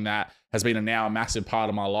something that has been now a massive part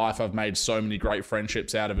of my life. I've made so many great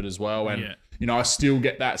friendships out of it as well. And, you know, I still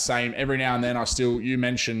get that same, every now and then you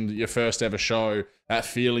mentioned your first ever show, that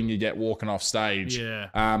feeling you get walking off stage. Yeah.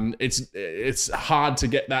 It's hard to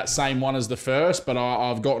get that same one as the first, but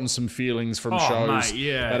I've gotten some feelings from shows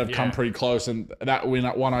that have come pretty close. And that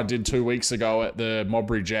one I did 2 weeks ago at the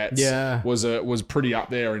Modbury Jets was pretty up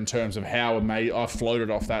there in terms of how amazing I floated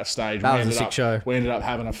off that stage. That was a sick show. We ended up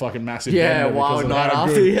having a fucking massive wild night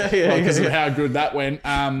after. Because of how good that went.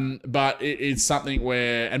 But it's something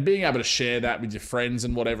where, and being able to share that with your friends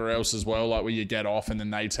and whatever else as well, like where you get off and then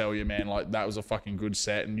they tell you, man, like that was a fucking good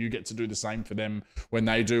set, and you get to do the same for them when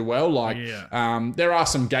they do well. Like, there are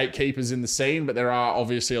some gatekeepers in the scene, but there are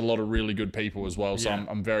obviously a lot of really good people as well. So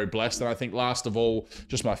I'm very blessed, and I think last of all,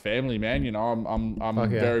 just my family, man. You know, I'm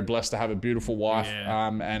very blessed to have a beautiful wife,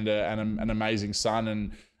 and an amazing son,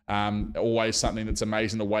 and always something that's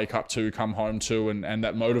amazing to wake up to, come home to, and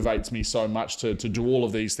that motivates me so much to do all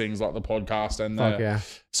of these things like the podcast and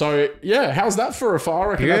so how's that for I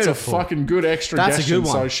reckon that's a fucking good extra That's gesture. a good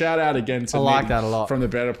one. So shout out again to I like Nick that a lot. from the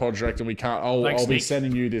Better Project, and I'll be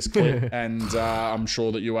sending you this clip and I'm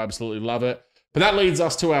sure that you absolutely love it. But that leads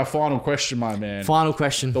us to our final question, my man. Final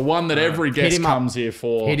question. The one that every guest comes here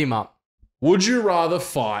for. Hit him up. Would you rather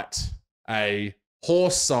fight a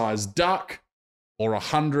horse-sized duck or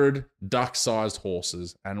 100 duck-sized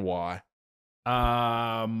horses, and why?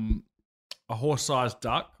 A horse-sized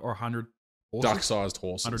duck or 100 horses? Duck-sized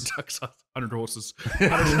horses. 100 duck-sized, 100 horses.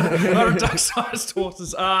 100 duck-sized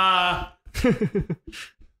horses.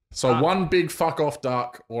 So one big fuck-off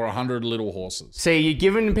duck or 100 little horses. See, you're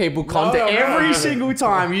giving people content. Every single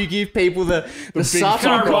time you give people the subtle Can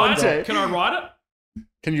I ride content. it? Can I ride it?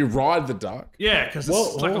 Can you ride the duck? Yeah, because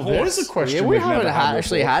it's like a horse. There's a question Yeah, we we've haven't never had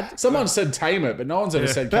actually before. had. Someone said tame it, but no one's ever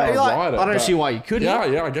said But can I like, ride it. I don't but- see why you couldn't.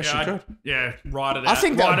 Yeah, I guess you could. Ride it out. I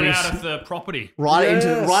think that ride would it be out of the property. Right into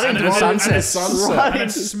Yes. the And sunset. sunset. Right And then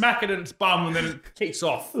into- smack it in its bum and then it kicks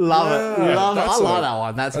off. Love it. Yeah, Love it. I that's like a- that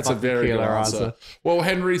one. That's That's a very good killer answer. Well,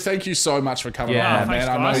 Henry, thank you so much for coming Yeah, on, thanks, man.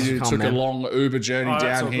 I know guys. you Come, took man. a long Uber journey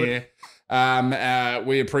that's all down good. here.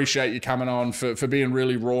 We appreciate you coming on for being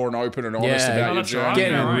really raw and open and honest Yeah. about your that's journey. right.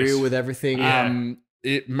 Getting No worries. real with everything.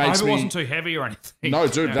 It I makes hope it me. wasn't too heavy or anything. No,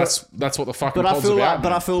 dude, Yeah. that's what the fucking But I pod's feel about.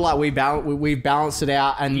 like, I feel like we've balanced it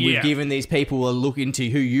out, and we've Yeah. given these people a look into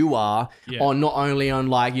who you are, on not only on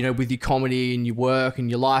like with your comedy and your work and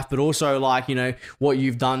your life, but also like what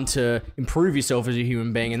you've done to improve yourself as a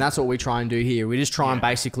human being, and that's what we try and do here. We just try and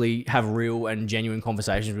basically have real and genuine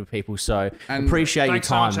conversations with people. So appreciate your Thanks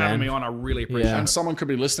so much time, for having man. me on. I really appreciate And it. someone could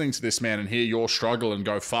be listening to this, man, and hear your struggle and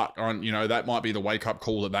go, fuck, that might be the wake-up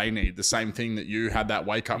call that they need. The same thing that you had that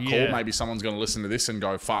wake-up call. Maybe someone's going to listen to this and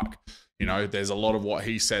go, fuck, there's a lot of what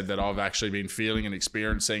he said that I've actually been feeling and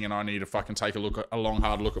experiencing, and I need to fucking take a long,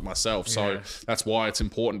 hard look at myself. So that's why it's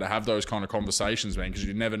important to have those kind of conversations, man, because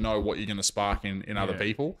you never know what you're going to spark in other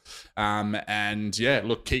people.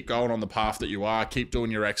 Look, keep going on the path that you are. Keep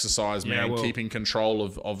doing your exercise, man. Keep in control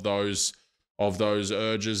of those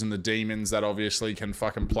urges and the demons that obviously can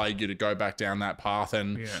fucking plague you to go back down that path,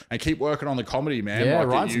 and keep working on the comedy, man. Yeah, like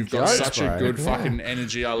write you've some got jokes, such bro. a good Yeah. fucking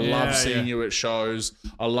energy. I love seeing you at shows.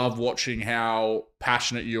 I love watching how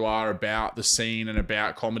passionate you are about the scene and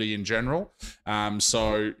about comedy in general.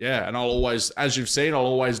 So yeah, and I'll always, as you've seen, I'll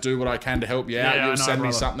always do what I can to help you out. You'll send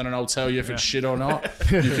me something and I'll tell you if it's shit or not.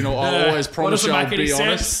 You can. I'll always promise you I'll be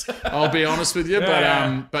honest. I'll be honest with you.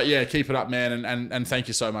 But yeah, keep it up, man, and thank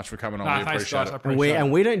you so much for coming on. We appreciate it.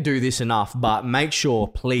 And we don't do this enough, but make sure,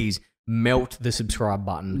 please, melt the subscribe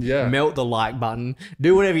button. Melt the like button.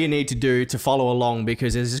 Do whatever you need to do to follow along,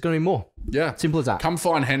 because there's just going to be more. Yeah. Simple as that. Come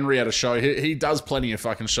find Henry at a show. He does plenty of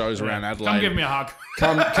fucking shows around Adelaide. Come give me a hug.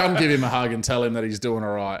 Come give him a hug and tell him that he's doing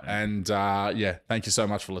all right. And yeah, thank you so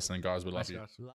much for listening, guys. We love you. Guys.